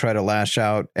oligarchs may try to lash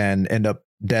out and end up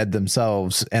dead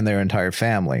themselves and their entire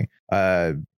family.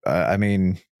 I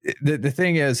mean, the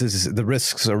thing is the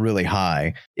risks are really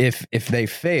high. If they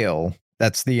fail,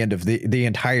 that's the end of the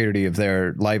entirety of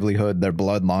their livelihood, their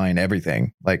bloodline,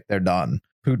 everything. Like, they're done.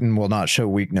 Putin will not show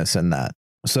weakness in that.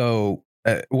 So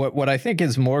what I think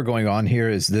is more going on here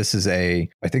is I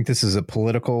think this is a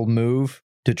political move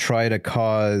to try to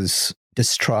cause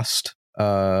distrust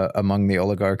among the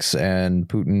oligarchs and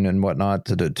Putin and whatnot,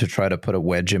 to try to put a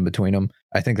wedge in between them.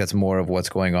 I think that's more of what's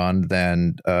going on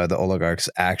than the oligarchs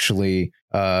actually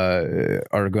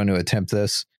are going to attempt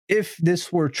this. If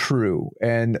this were true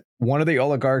and one of the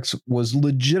oligarchs was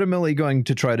legitimately going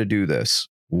to try to do this,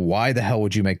 why the hell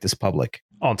would you make this public?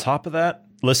 On top of that,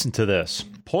 listen to this.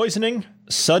 Poisoning,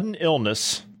 sudden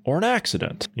illness, or an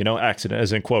accident. Accident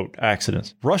as in, quote,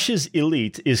 accidents. Russia's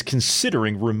elite is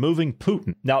considering removing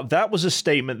Putin. Now, that was a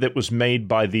statement that was made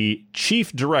by the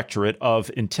Chief Directorate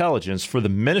of Intelligence for the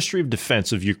Ministry of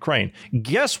Defense of Ukraine.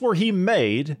 Guess where he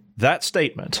made that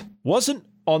statement? Wasn't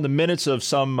on the minutes of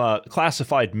some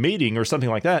classified meeting or something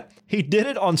like that. He did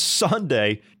it on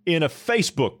Sunday in a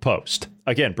Facebook post.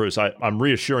 Again, Bruce, I'm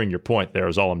reassuring your point there,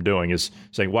 is all I'm doing, is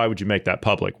saying, why would you make that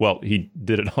public? Well, he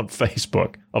did it on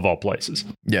Facebook, of all places.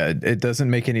 Yeah, it doesn't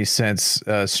make any sense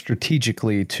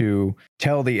strategically to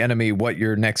tell the enemy what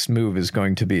your next move is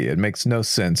going to be. It makes no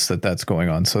sense that that's going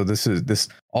on. So this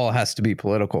all has to be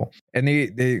political. And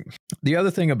the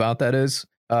other thing about that is,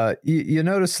 you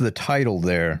notice the title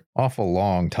there, awful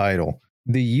long title.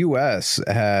 The U.S.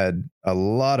 had a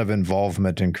lot of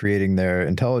involvement in creating their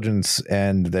intelligence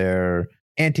and their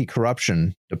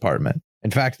anti-corruption department. In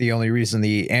fact, the only reason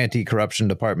the anti-corruption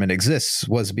department exists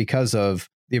was because of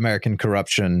the American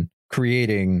corruption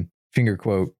creating, finger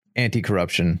quote,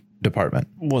 anti-corruption department.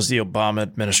 Was the Obama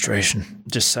administration.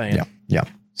 Just saying. Yeah.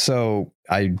 So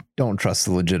I don't trust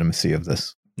the legitimacy of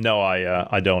this. No,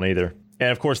 I don't either. And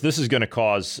of course, this is going to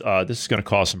cause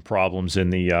some problems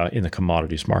in the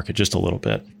commodities market, just a little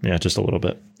bit. Yeah, just a little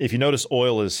bit. If you notice,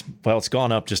 oil it's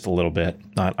gone up just a little bit.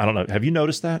 I don't know. Have you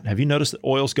noticed that? Have you noticed that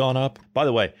oil's gone up? By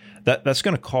the way, that's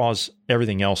going to cause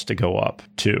everything else to go up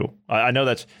too. I know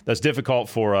that's difficult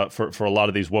for a lot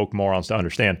of these woke morons to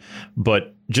understand,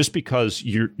 but just because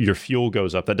your fuel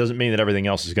goes up, that doesn't mean that everything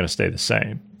else is going to stay the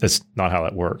same. That's not how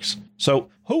that works. So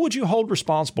who would you hold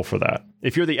responsible for that?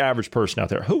 If you're the average person out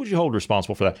there, who would you hold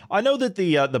responsible for that? I know that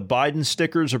the Biden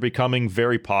stickers are becoming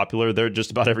very popular. They're just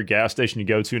about every gas station you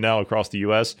go to now across the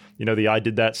U.S. The I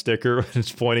did that sticker.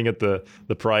 It's pointing at the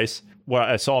price. Well,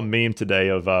 I saw a meme today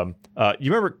of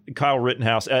you remember Kyle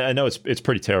Rittenhouse? I know it's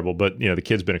pretty terrible, but the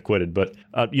kid's been acquitted. But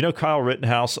Kyle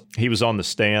Rittenhouse, he was on the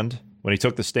stand when he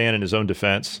took the stand in his own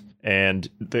defense, and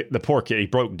the poor kid, he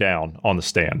broke down on the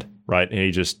stand, right? And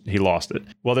he lost it.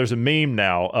 Well, there's a meme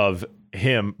now of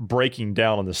him breaking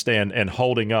down on the stand and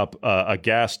holding up a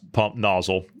gas pump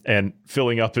nozzle and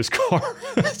filling up his car.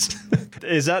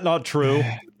 Is that not true?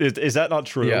 Is that not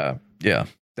true? Yeah.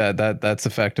 That's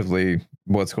effectively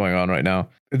what's going on right now.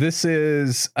 This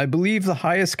is, I believe, the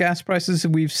highest gas prices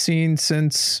we've seen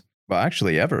since, well,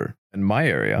 actually ever in my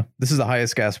area. This is the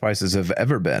highest gas prices have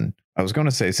ever been. I was going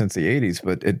to say since the 80s,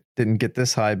 but it didn't get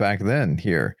this high back then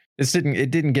here.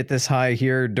 It didn't get this high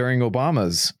here during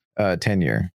Obama's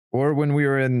tenure, or when we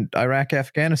were in Iraq,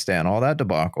 Afghanistan, all that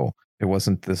debacle. It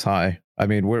wasn't this high. I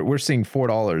mean, we're seeing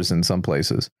 $4 in some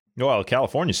places. Well,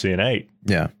 California's seeing $8.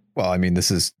 Yeah. Well, I mean,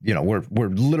 this is, we're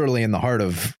literally in the heart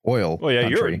of oil. Well, yeah,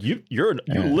 country. you're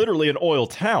literally an oil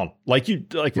town, like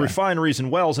refineries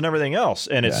and wells and everything else,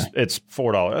 and it's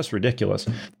 $4. That's ridiculous.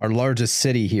 Our largest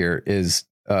city here is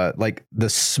like the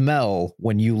smell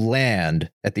when you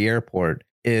land at the airport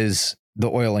is the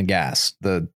oil and gas,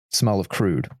 the smell of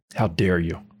crude. How dare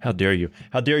you? How dare you?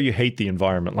 How dare you hate the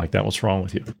environment like that? What's wrong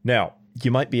with you? Now,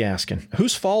 you might be asking,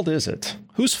 whose fault is it?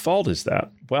 Whose fault is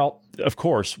that? Well, of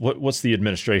course, what's the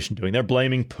administration doing? They're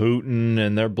blaming Putin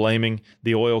and they're blaming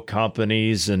the oil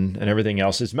companies and everything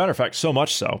else. As a matter of fact, so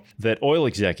much so that oil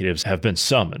executives have been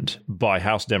summoned by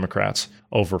House Democrats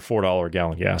over $4 a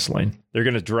gallon gasoline. They're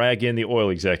going to drag in the oil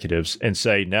executives and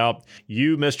say, now,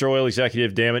 you, Mr. Oil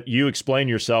Executive, damn it, you explain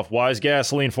yourself. Why is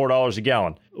gasoline $4 a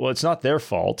gallon? Well, it's not their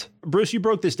fault. Bruce, you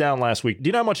broke this down last week. Do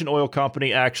you know how much an oil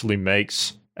company actually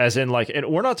makes? As in, like, and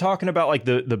we're not talking about like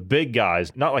the big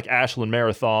guys, not like Ashland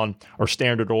Marathon or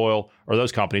Standard Oil or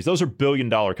those companies. Those are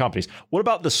billion-dollar companies. What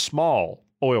about the small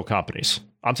oil companies?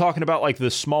 I'm talking about like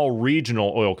the small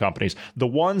regional oil companies, the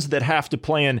ones that have to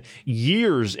plan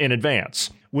years in advance.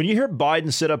 When you hear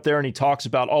Biden sit up there and he talks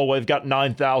about, oh, well, they've got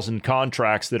 9,000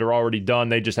 contracts that are already done,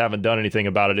 they just haven't done anything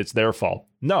about it, it's their fault.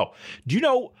 No. Do you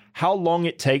know how long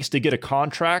it takes to get a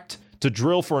contract to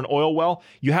drill for an oil well?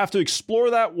 You have to explore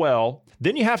that well.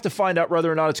 Then you have to find out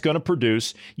whether or not it's going to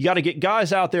produce. You got to get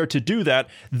guys out there to do that.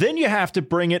 Then you have to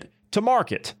bring it to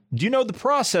market. Do you know the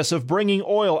process of bringing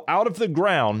oil out of the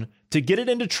ground to get it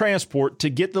into transport,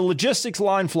 to get the logistics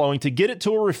line flowing, to get it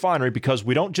to a refinery? Because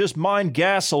we don't just mine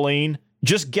gasoline.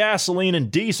 Just gasoline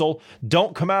and diesel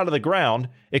don't come out of the ground.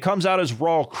 It comes out as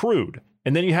raw crude.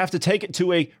 And then you have to take it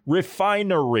to a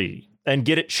refinery and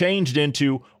get it changed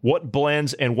into what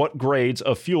blends and what grades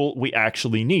of fuel we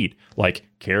actually need, like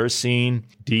kerosene,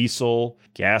 diesel,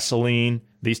 gasoline,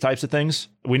 these types of things.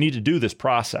 We need to do this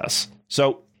process.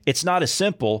 So it's not as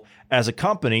simple as a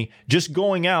company just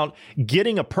going out,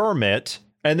 getting a permit,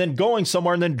 and then going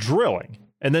somewhere and then drilling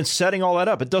and then setting all that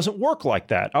up. It doesn't work like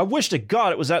that. I wish to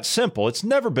God it was that simple. It's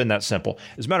never been that simple.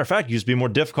 As a matter of fact, it used to be more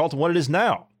difficult than what it is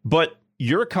now. But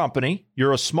you're a company,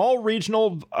 you're a small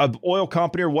regional oil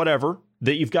company or whatever,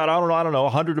 that you've got, I don't know,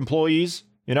 100 employees,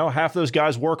 half those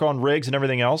guys work on rigs and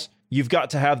everything else. You've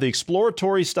got to have the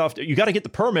exploratory stuff. You got to get the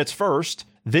permits first.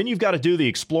 Then you've got to do the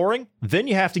exploring. Then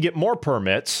you have to get more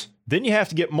permits. Then you have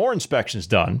to get more inspections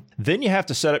done. Then you have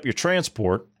to set up your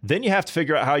transport. Then you have to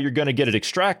figure out how you're going to get it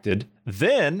extracted.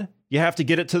 Then you have to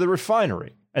get it to the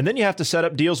refinery. And then you have to set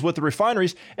up deals with the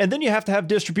refineries. And then you have to have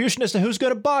distribution as to who's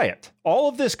going to buy it. All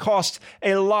of this costs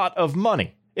a lot of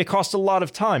money. It costs a lot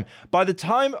of time. By the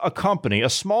time a company, a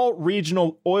small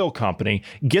regional oil company,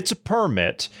 gets a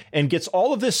permit and gets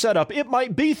all of this set up, it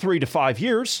might be 3 to 5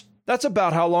 years. That's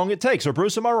about how long it takes. Or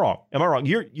Bruce, am I wrong? Am I wrong?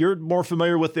 You're more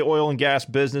familiar with the oil and gas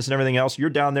business and everything else. You're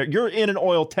down there. You're in an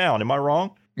oil town. Am I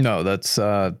wrong? No,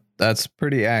 that's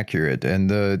pretty accurate.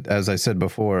 And as I said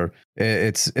before,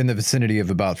 it's in the vicinity of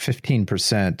about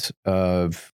 15%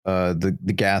 of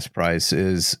the gas price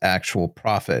is actual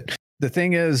profit. The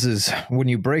thing is when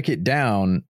you break it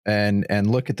down and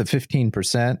look at the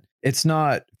 15%, it's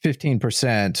not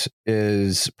 15%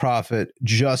 is profit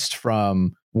just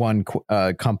from one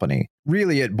company.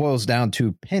 Really, it boils down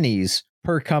to pennies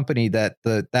per company that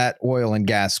that oil and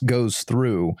gas goes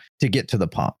through to get to the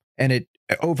pump. And it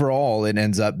overall, it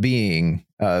ends up being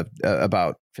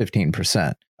about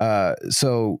 15%.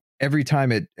 So every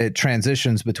time it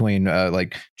transitions between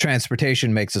like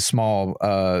transportation makes a small,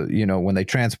 when they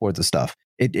transport the stuff,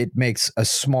 it makes a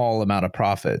small amount of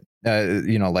profit,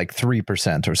 like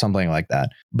 3% or something like that.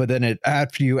 But then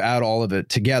after you add all of it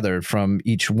together from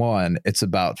each one, it's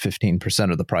about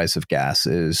 15% of the price of gas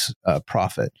is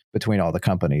profit between all the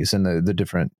companies and the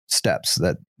different steps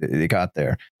that they got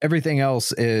there. Everything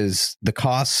else is the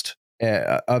cost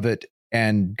of it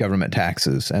and government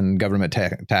taxes, and government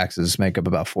taxes make up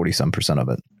about 40-some% of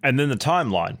it. And then the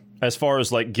timeline, as far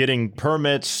as like getting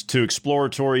permits to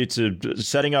exploratory to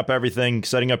setting up everything,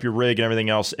 setting up your rig and everything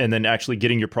else, and then actually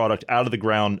getting your product out of the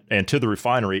ground and to the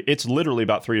refinery, it's literally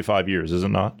about 3 to 5 years, is it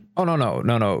not? Oh,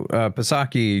 no.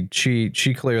 Psaki,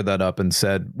 she cleared that up and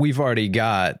said, we've already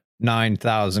got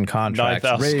 9,000 contracts.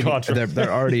 9,000 contracts.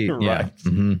 They're already right. Yeah.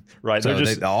 Mm-hmm. Right. So They're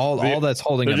just all that's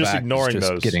holding them back. They're just ignoring is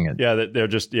just those. Getting it. Yeah. They're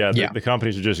just the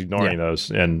companies are just ignoring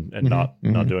those and not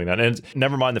doing that. And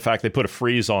never mind the fact they put a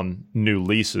freeze on new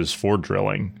leases for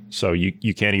drilling, so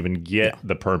you can't even get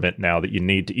the permit now that you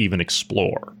need to even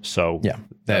explore. So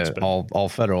all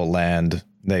federal land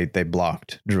they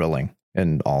blocked drilling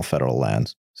in all federal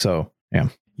lands. So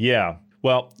yeah.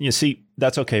 Well, you see,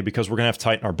 that's okay because we're going to have to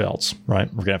tighten our belts, right?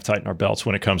 We're going to have to tighten our belts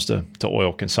when it comes to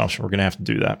oil consumption. We're going to have to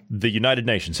do that. The United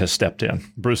Nations has stepped in.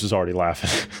 Bruce is already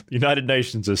laughing. The United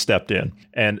Nations has stepped in,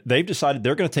 and they've decided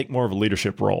they're going to take more of a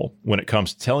leadership role when it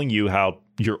comes to telling you how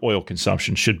your oil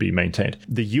consumption should be maintained.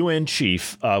 The UN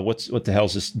chief, what the hell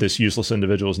is this useless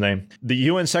individual's name? The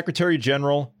UN Secretary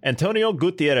General Antonio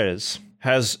Guterres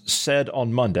has said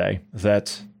on Monday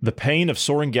that the pain of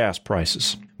soaring gas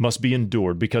prices must be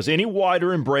endured because any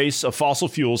wider embrace of fossil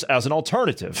fuels as an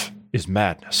alternative is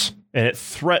madness, and it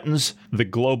threatens the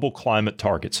global climate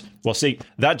targets. Well, see,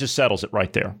 that just settles it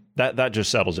right there. That just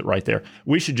settles it right there.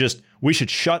 We should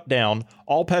shut down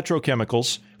all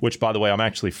petrochemicals, which, by the way, I'm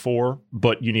actually for,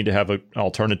 but you need to have an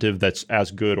alternative that's as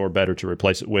good or better to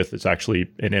replace it with. It's actually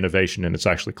an innovation and it's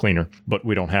actually cleaner, but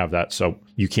we don't have that. So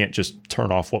you can't just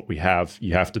turn off what we have.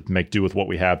 You have to make do with what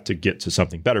we have to get to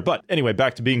something better. But anyway,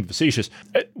 back to being facetious.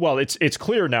 Well, it's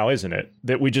clear now, isn't it,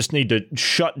 that we just need to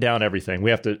shut down everything.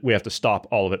 We have to stop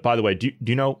all of it. By the way, do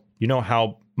you know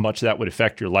how much that would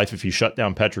affect your life if you shut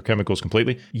down petrochemicals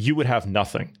completely? You would have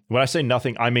nothing. When I say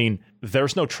nothing, I mean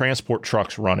there's no transport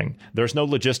trucks running. There's no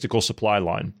logistical supply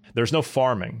line. There's no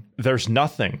farming. There's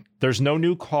nothing. There's no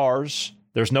new cars.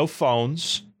 There's no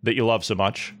phones that you love so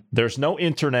much. There's no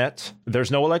internet.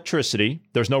 There's no electricity.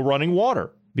 There's no running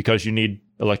water because you need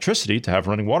electricity to have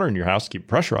running water in your house to keep it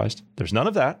pressurized. There's none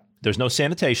of that. There's no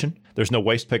sanitation. There's no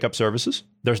waste pickup services.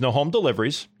 There's no home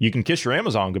deliveries. You can kiss your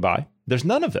Amazon goodbye. There's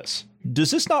none of this. Does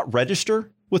this not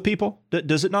register with people?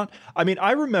 Does it not? I mean,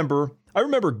 I remember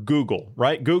Google,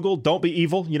 right? Google, don't be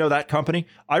evil. You know that company?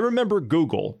 I remember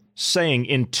Google saying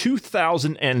in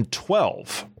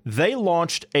 2012, they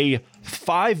launched a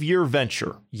 5-year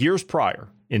venture years prior.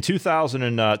 In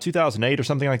 2008 or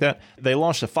something like that, they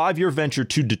launched a 5-year venture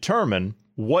to determine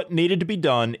what needed to be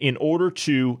done in order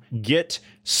to get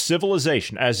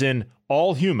civilization, as in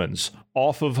all humans,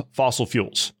 off of fossil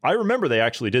fuels. I remember they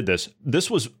actually did this. This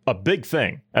was a big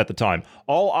thing at the time.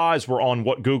 All eyes were on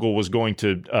what Google was going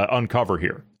to uncover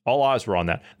here. All eyes were on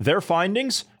that. Their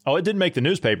findings, it didn't make the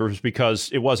newspapers because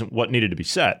it wasn't what needed to be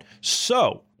said.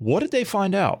 So what did they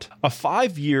find out? A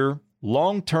 5-year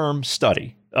long-term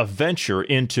study, a venture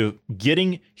into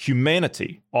getting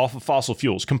humanity off of fossil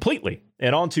fuels completely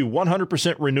and onto 100%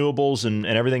 renewables and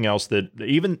everything else, that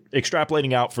even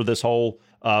extrapolating out for this whole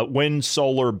wind,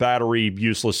 solar, battery,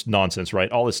 useless nonsense,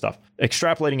 right? All this stuff.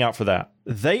 Extrapolating out for that.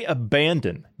 They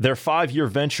abandoned their 5-year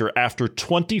venture after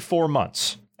 24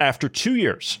 months. After 2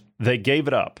 years, they gave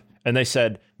it up and they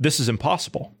said, this is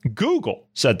impossible. Google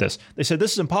said this. They said,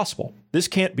 this is impossible. This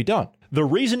can't be done. The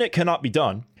reason it cannot be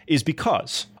done is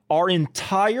because our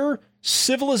entire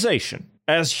civilization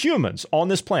as humans on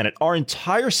this planet, our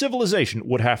entire civilization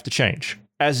would have to change.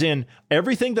 As in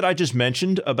everything that I just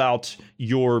mentioned about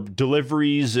your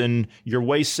deliveries and your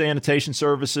waste sanitation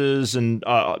services and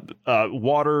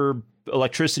water,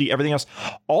 electricity, everything else,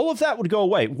 all of that would go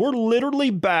away. We're literally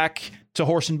back to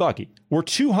horse and buggy. We're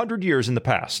 200 years in the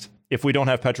past if we don't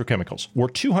have petrochemicals. We're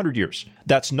 200 years.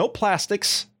 That's no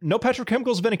plastics, no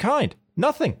petrochemicals of any kind,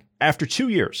 nothing. After 2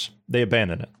 years, they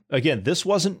abandoned it. Again, this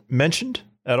wasn't mentioned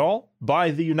at all by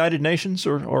the United Nations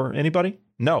or anybody.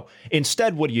 No.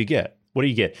 Instead, what do you get? What do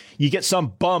you get? You get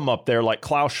some bum up there like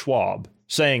Klaus Schwab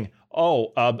saying,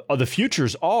 the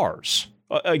future's ours.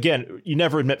 Again, you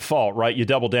never admit fault, right? You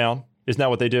double down. Isn't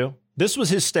that what they do? This was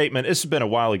his statement. This has been a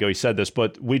while ago he said this,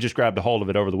 but we just grabbed a hold of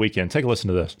it over the weekend. Take a listen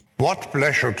to this. What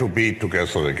pleasure to be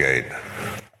together again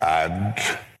and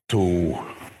to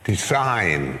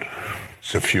design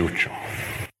the future.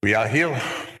 We are here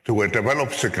to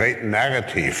develop the great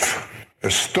narrative,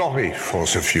 a story for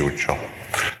the future.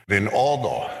 In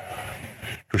order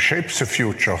to shape the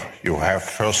future, you have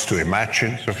first to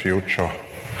imagine the future,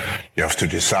 you have to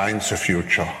design the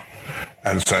future,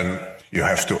 and then you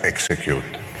have to execute.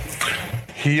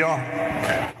 Here,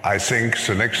 I think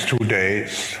the next 2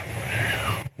 days,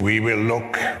 we will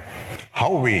look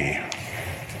how we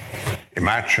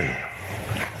imagine,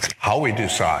 how we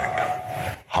design,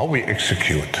 how we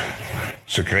execute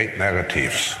the great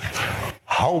narratives,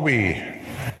 how we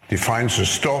define the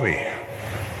story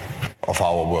of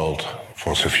our world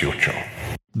for the future.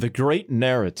 The great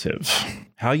narrative.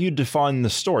 How you define the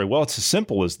story? Well, it's as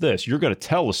simple as this. You're going to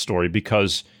tell a story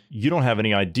because you don't have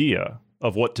any idea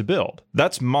of what to build.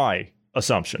 That's my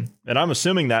assumption. And I'm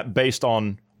assuming that based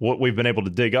on what we've been able to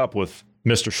dig up with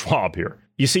Mr. Schwab here.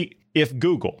 You see, if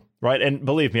Google, right? And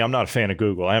believe me, I'm not a fan of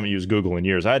Google. I haven't used Google in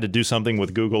years. I had to do something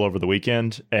with Google over the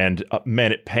weekend, and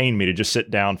man, it pained me to just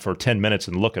sit down for 10 minutes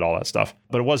and look at all that stuff.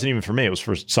 But it wasn't even for me. It was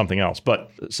for something else.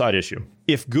 But side issue.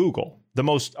 If Google, the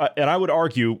most, and I would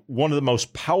argue one of the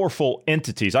most powerful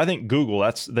entities, I think Google,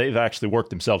 they've actually worked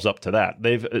themselves up to that.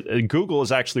 Google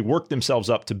has actually worked themselves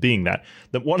up to being that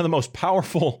one of the most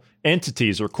powerful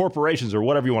entities or corporations or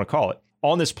whatever you want to call it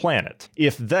on this planet.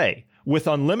 If they, with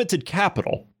unlimited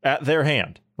capital, at their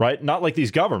hand, right? Not like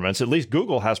these governments. At least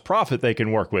Google has profit they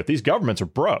can work with. These governments are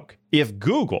broke. If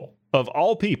Google, of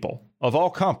all people, of all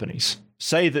companies,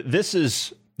 say that this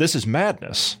is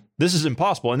madness, this is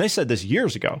impossible, and they said this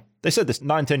years ago. They said this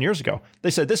 9-10 years ago.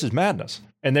 They said this is madness,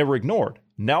 and they were ignored.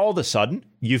 Now all of a sudden,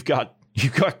 you've got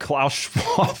Klaus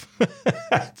Schwab,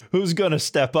 who's going to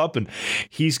step up, and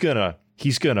he's gonna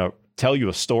tell you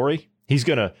a story. He's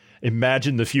going to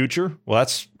imagine the future. Well,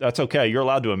 that's okay. You're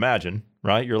allowed to imagine,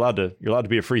 right? You're allowed to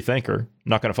be a free thinker. I'm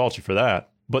not going to fault you for that.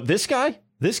 But this guy,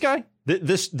 this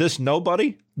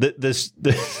nobody, this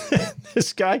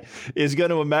guy is going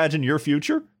to imagine your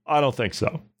future. I don't think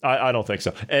so. I don't think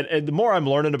so. And the more I'm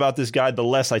learning about this guy, the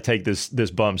less I take this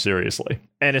bum seriously.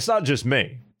 And it's not just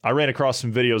me. I ran across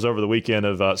some videos over the weekend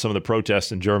of some of the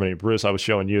protests in Germany. Bruce, I was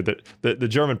showing you that the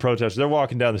German protesters, they're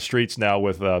walking down the streets now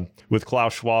with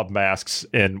Klaus Schwab masks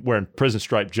and wearing prison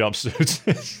stripe jumpsuits.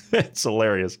 It's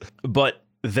hilarious. But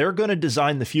they're going to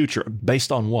design the future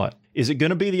based on what? Is it going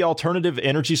to be the alternative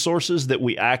energy sources that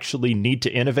we actually need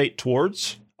to innovate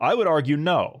towards? I would argue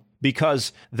no,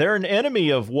 because they're an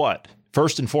enemy of what?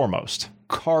 First and foremost,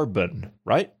 carbon,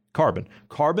 right? Carbon.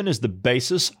 Carbon is the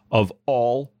basis of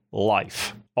all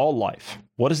life. All life.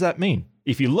 What does that mean?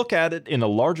 If you look at it in a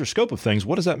larger scope of things,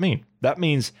 what does that mean? That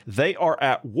means they are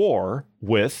at war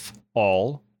with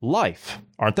all life,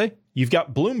 aren't they? You've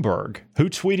got Bloomberg, who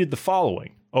tweeted the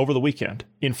following over the weekend.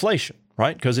 Inflation,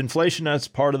 right? Because inflation, that's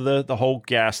part of the whole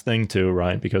gas thing too,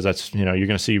 right? Because that's, you're going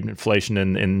to see inflation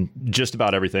in just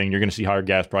about everything. You're going to see higher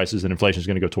gas prices, and inflation is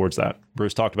going to go towards that.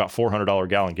 Bruce talked about $400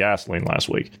 gallon gasoline last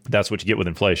week. That's what you get with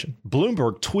inflation.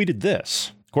 Bloomberg tweeted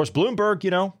this. Of course, Bloomberg,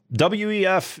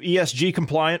 WEF, ESG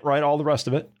compliant, right? All the rest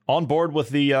of it. On board with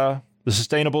the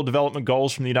Sustainable Development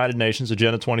Goals from the United Nations,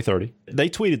 Agenda 2030. They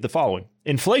tweeted the following.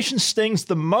 Inflation stings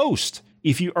the most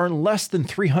if you earn less than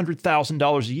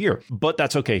 $300,000 a year. But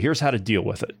that's okay. Here's how to deal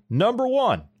with it. Number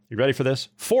one, you ready for this?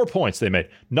 4 points they made.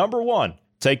 Number one,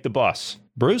 take the bus.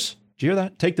 Bruce, did you hear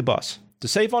that? Take the bus. To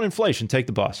save on inflation, take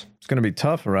the bus. It's going to be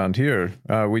tough around here.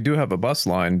 We do have a bus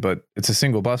line, but it's a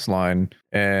single bus line,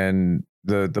 and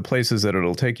the places that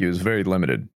it'll take you is very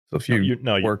limited. So if you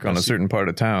work on a certain part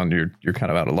of town, you're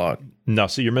kind of out of luck. No,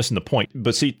 see, you're missing the point.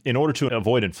 But see, in order to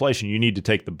avoid inflation, you need to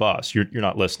take the bus. You're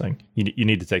not listening. You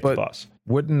need to take the bus.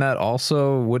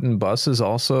 Wouldn't buses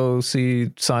also see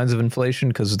signs of inflation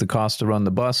because the cost to run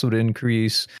the bus would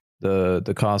increase,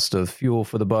 the cost of fuel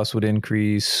for the bus would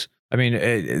increase? I mean,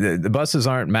 the buses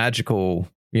aren't magical,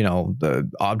 the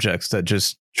objects that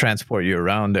just transport you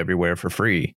around everywhere for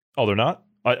free. Oh, they're not?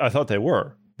 I thought they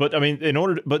were. But I mean,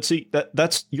 but see,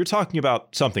 that's you're talking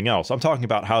about something else. I'm talking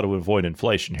about how to avoid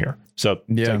inflation here. So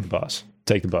take the bus.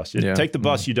 Take the bus. Yeah. Take the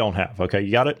bus you don't have. Okay,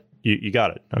 you got it? You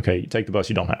got it. Okay, you take the bus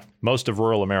you don't have. Most of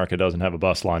rural America doesn't have a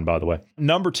bus line, by the way.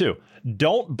 Number two,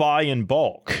 don't buy in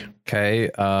bulk.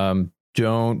 Okay,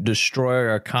 don't destroy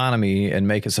our economy and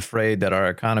make us afraid that our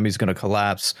economy is going to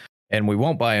collapse and we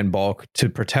won't buy in bulk to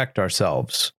protect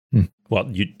ourselves. Well,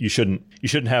 you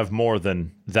shouldn't have more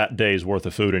than that day's worth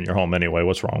of food in your home anyway.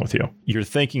 What's wrong with you? You're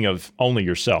thinking of only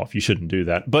yourself. You shouldn't do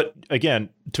that. But again,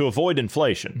 to avoid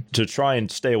inflation, to try and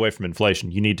stay away from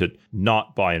inflation, you need to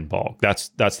not buy in bulk. That's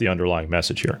the underlying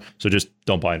message here. So just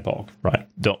don't buy in bulk, right?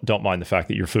 Don't mind the fact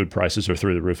that your food prices are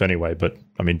through the roof anyway. But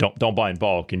I mean, don't buy in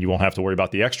bulk, and you won't have to worry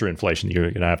about the extra inflation that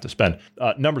you're going to have to spend.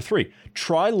 Number three,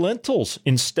 try lentils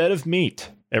instead of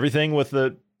meat. Everything with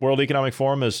the World Economic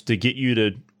Forum is to get you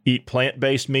to eat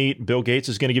plant-based meat. Bill Gates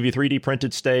is going to give you 3D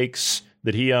printed steaks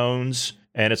that he owns,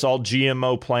 and it's all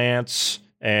GMO plants,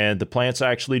 and the plants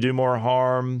actually do more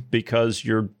harm because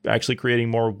you're actually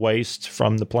creating more waste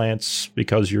from the plants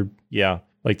because you're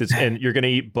and you're going to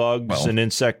eat bugs and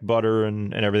insect butter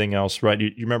and everything else, right?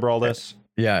 You remember all this?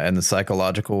 Yeah, and the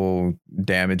psychological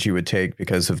damage you would take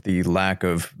because of the lack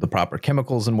of the proper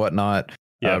chemicals and whatnot.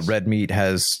 Yes. Red meat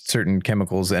has certain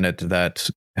chemicals in it that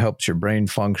helps your brain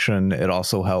function. It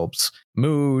also helps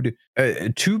mood.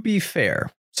 To be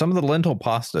fair, some of the lentil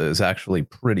pasta is actually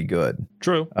pretty good.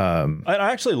 True. I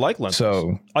actually like lentils.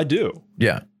 So I do.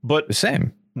 Yeah, but the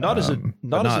same. Not as a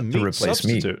meat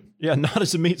substitute. Meat. Yeah, not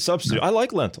as a meat substitute. No. I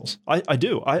like lentils. I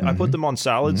do. I put them on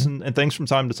salads and things from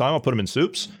time to time. I'll put them in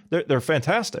soups. They're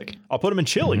fantastic. I'll put them in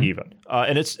chili even,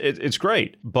 and it's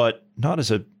great, but not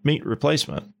as a meat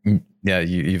replacement. Yeah,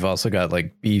 you've also got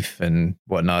like beef and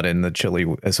whatnot in the chili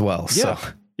as well. Yeah. So.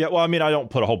 Yeah. Well, I mean, I don't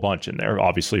put a whole bunch in there,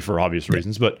 obviously for obvious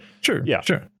reasons, but sure. Yeah.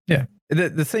 Sure. Yeah.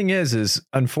 The thing is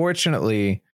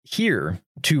unfortunately here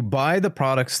to buy the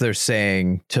products they're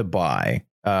saying to buy.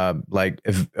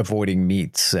 Avoiding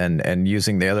meats and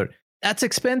using the other, that's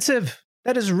expensive.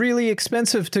 That is really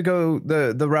expensive to go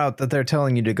the route that they're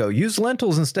telling you to go. Use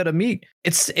lentils instead of meat.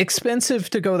 It's expensive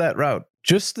to go that route,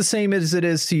 just the same as it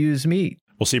is to use meat.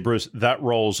 Well, see, Bruce, that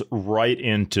rolls right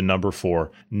into number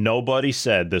 4. Nobody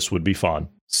said this would be fun.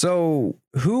 So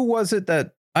who was it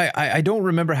that I don't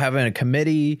remember having a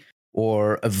committee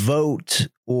or a vote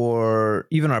or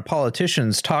even our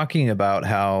politicians talking about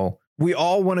how we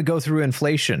all want to go through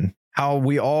inflation, how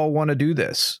we all want to do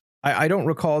this. I don't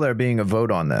recall there being a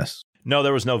vote on this. No,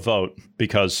 there was no vote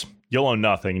because you'll own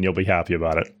nothing and you'll be happy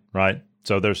about it, right?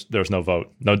 So there's no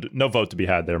vote. No vote to be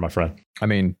had there, my friend. I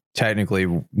mean, technically,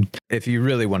 if you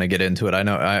really want to get into it, I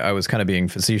know I was kind of being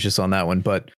facetious on that one,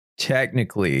 but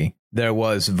technically there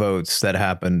was votes that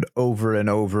happened over and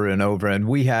over and over. And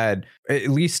we had, at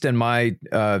least in my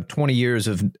 20 years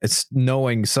of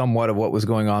knowing somewhat of what was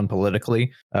going on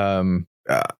politically, I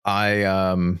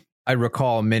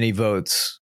recall many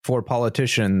votes for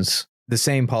politicians, the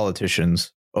same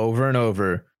politicians over and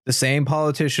over, the same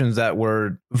politicians that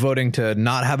were voting to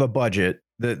not have a budget,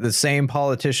 the same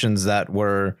politicians that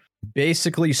were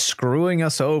basically screwing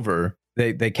us over.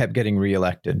 They kept getting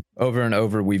reelected over and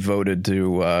over. We voted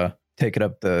to take it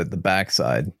up the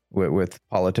backside with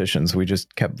politicians. We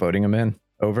just kept voting them in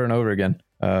over and over again.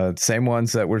 Same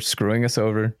ones that were screwing us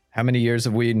over. How many years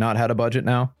have we not had a budget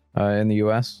now? In the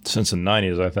U.S. Since the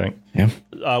 90s, I think. Yeah.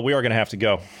 We are going to have to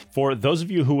go. For those of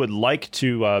you who would like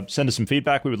to send us some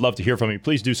feedback, we would love to hear from you.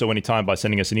 Please do so anytime by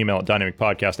sending us an email at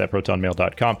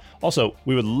dynamicpodcast@protonmail.com. Also,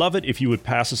 we would love it if you would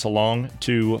pass us along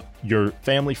to your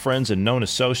family, friends, and known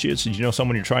associates. Do you know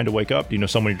someone you're trying to wake up? Do you know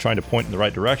someone you're trying to point in the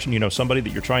right direction? Do you know somebody that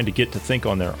you're trying to get to think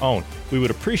on their own? We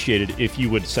would appreciate it if you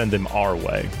would send them our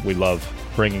way. We love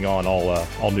bringing on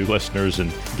all new listeners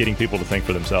and getting people to think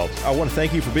for themselves. I want to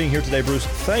thank you for being here today, Bruce.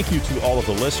 Thank you to all of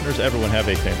the listeners. Everyone have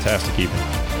a fantastic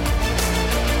evening.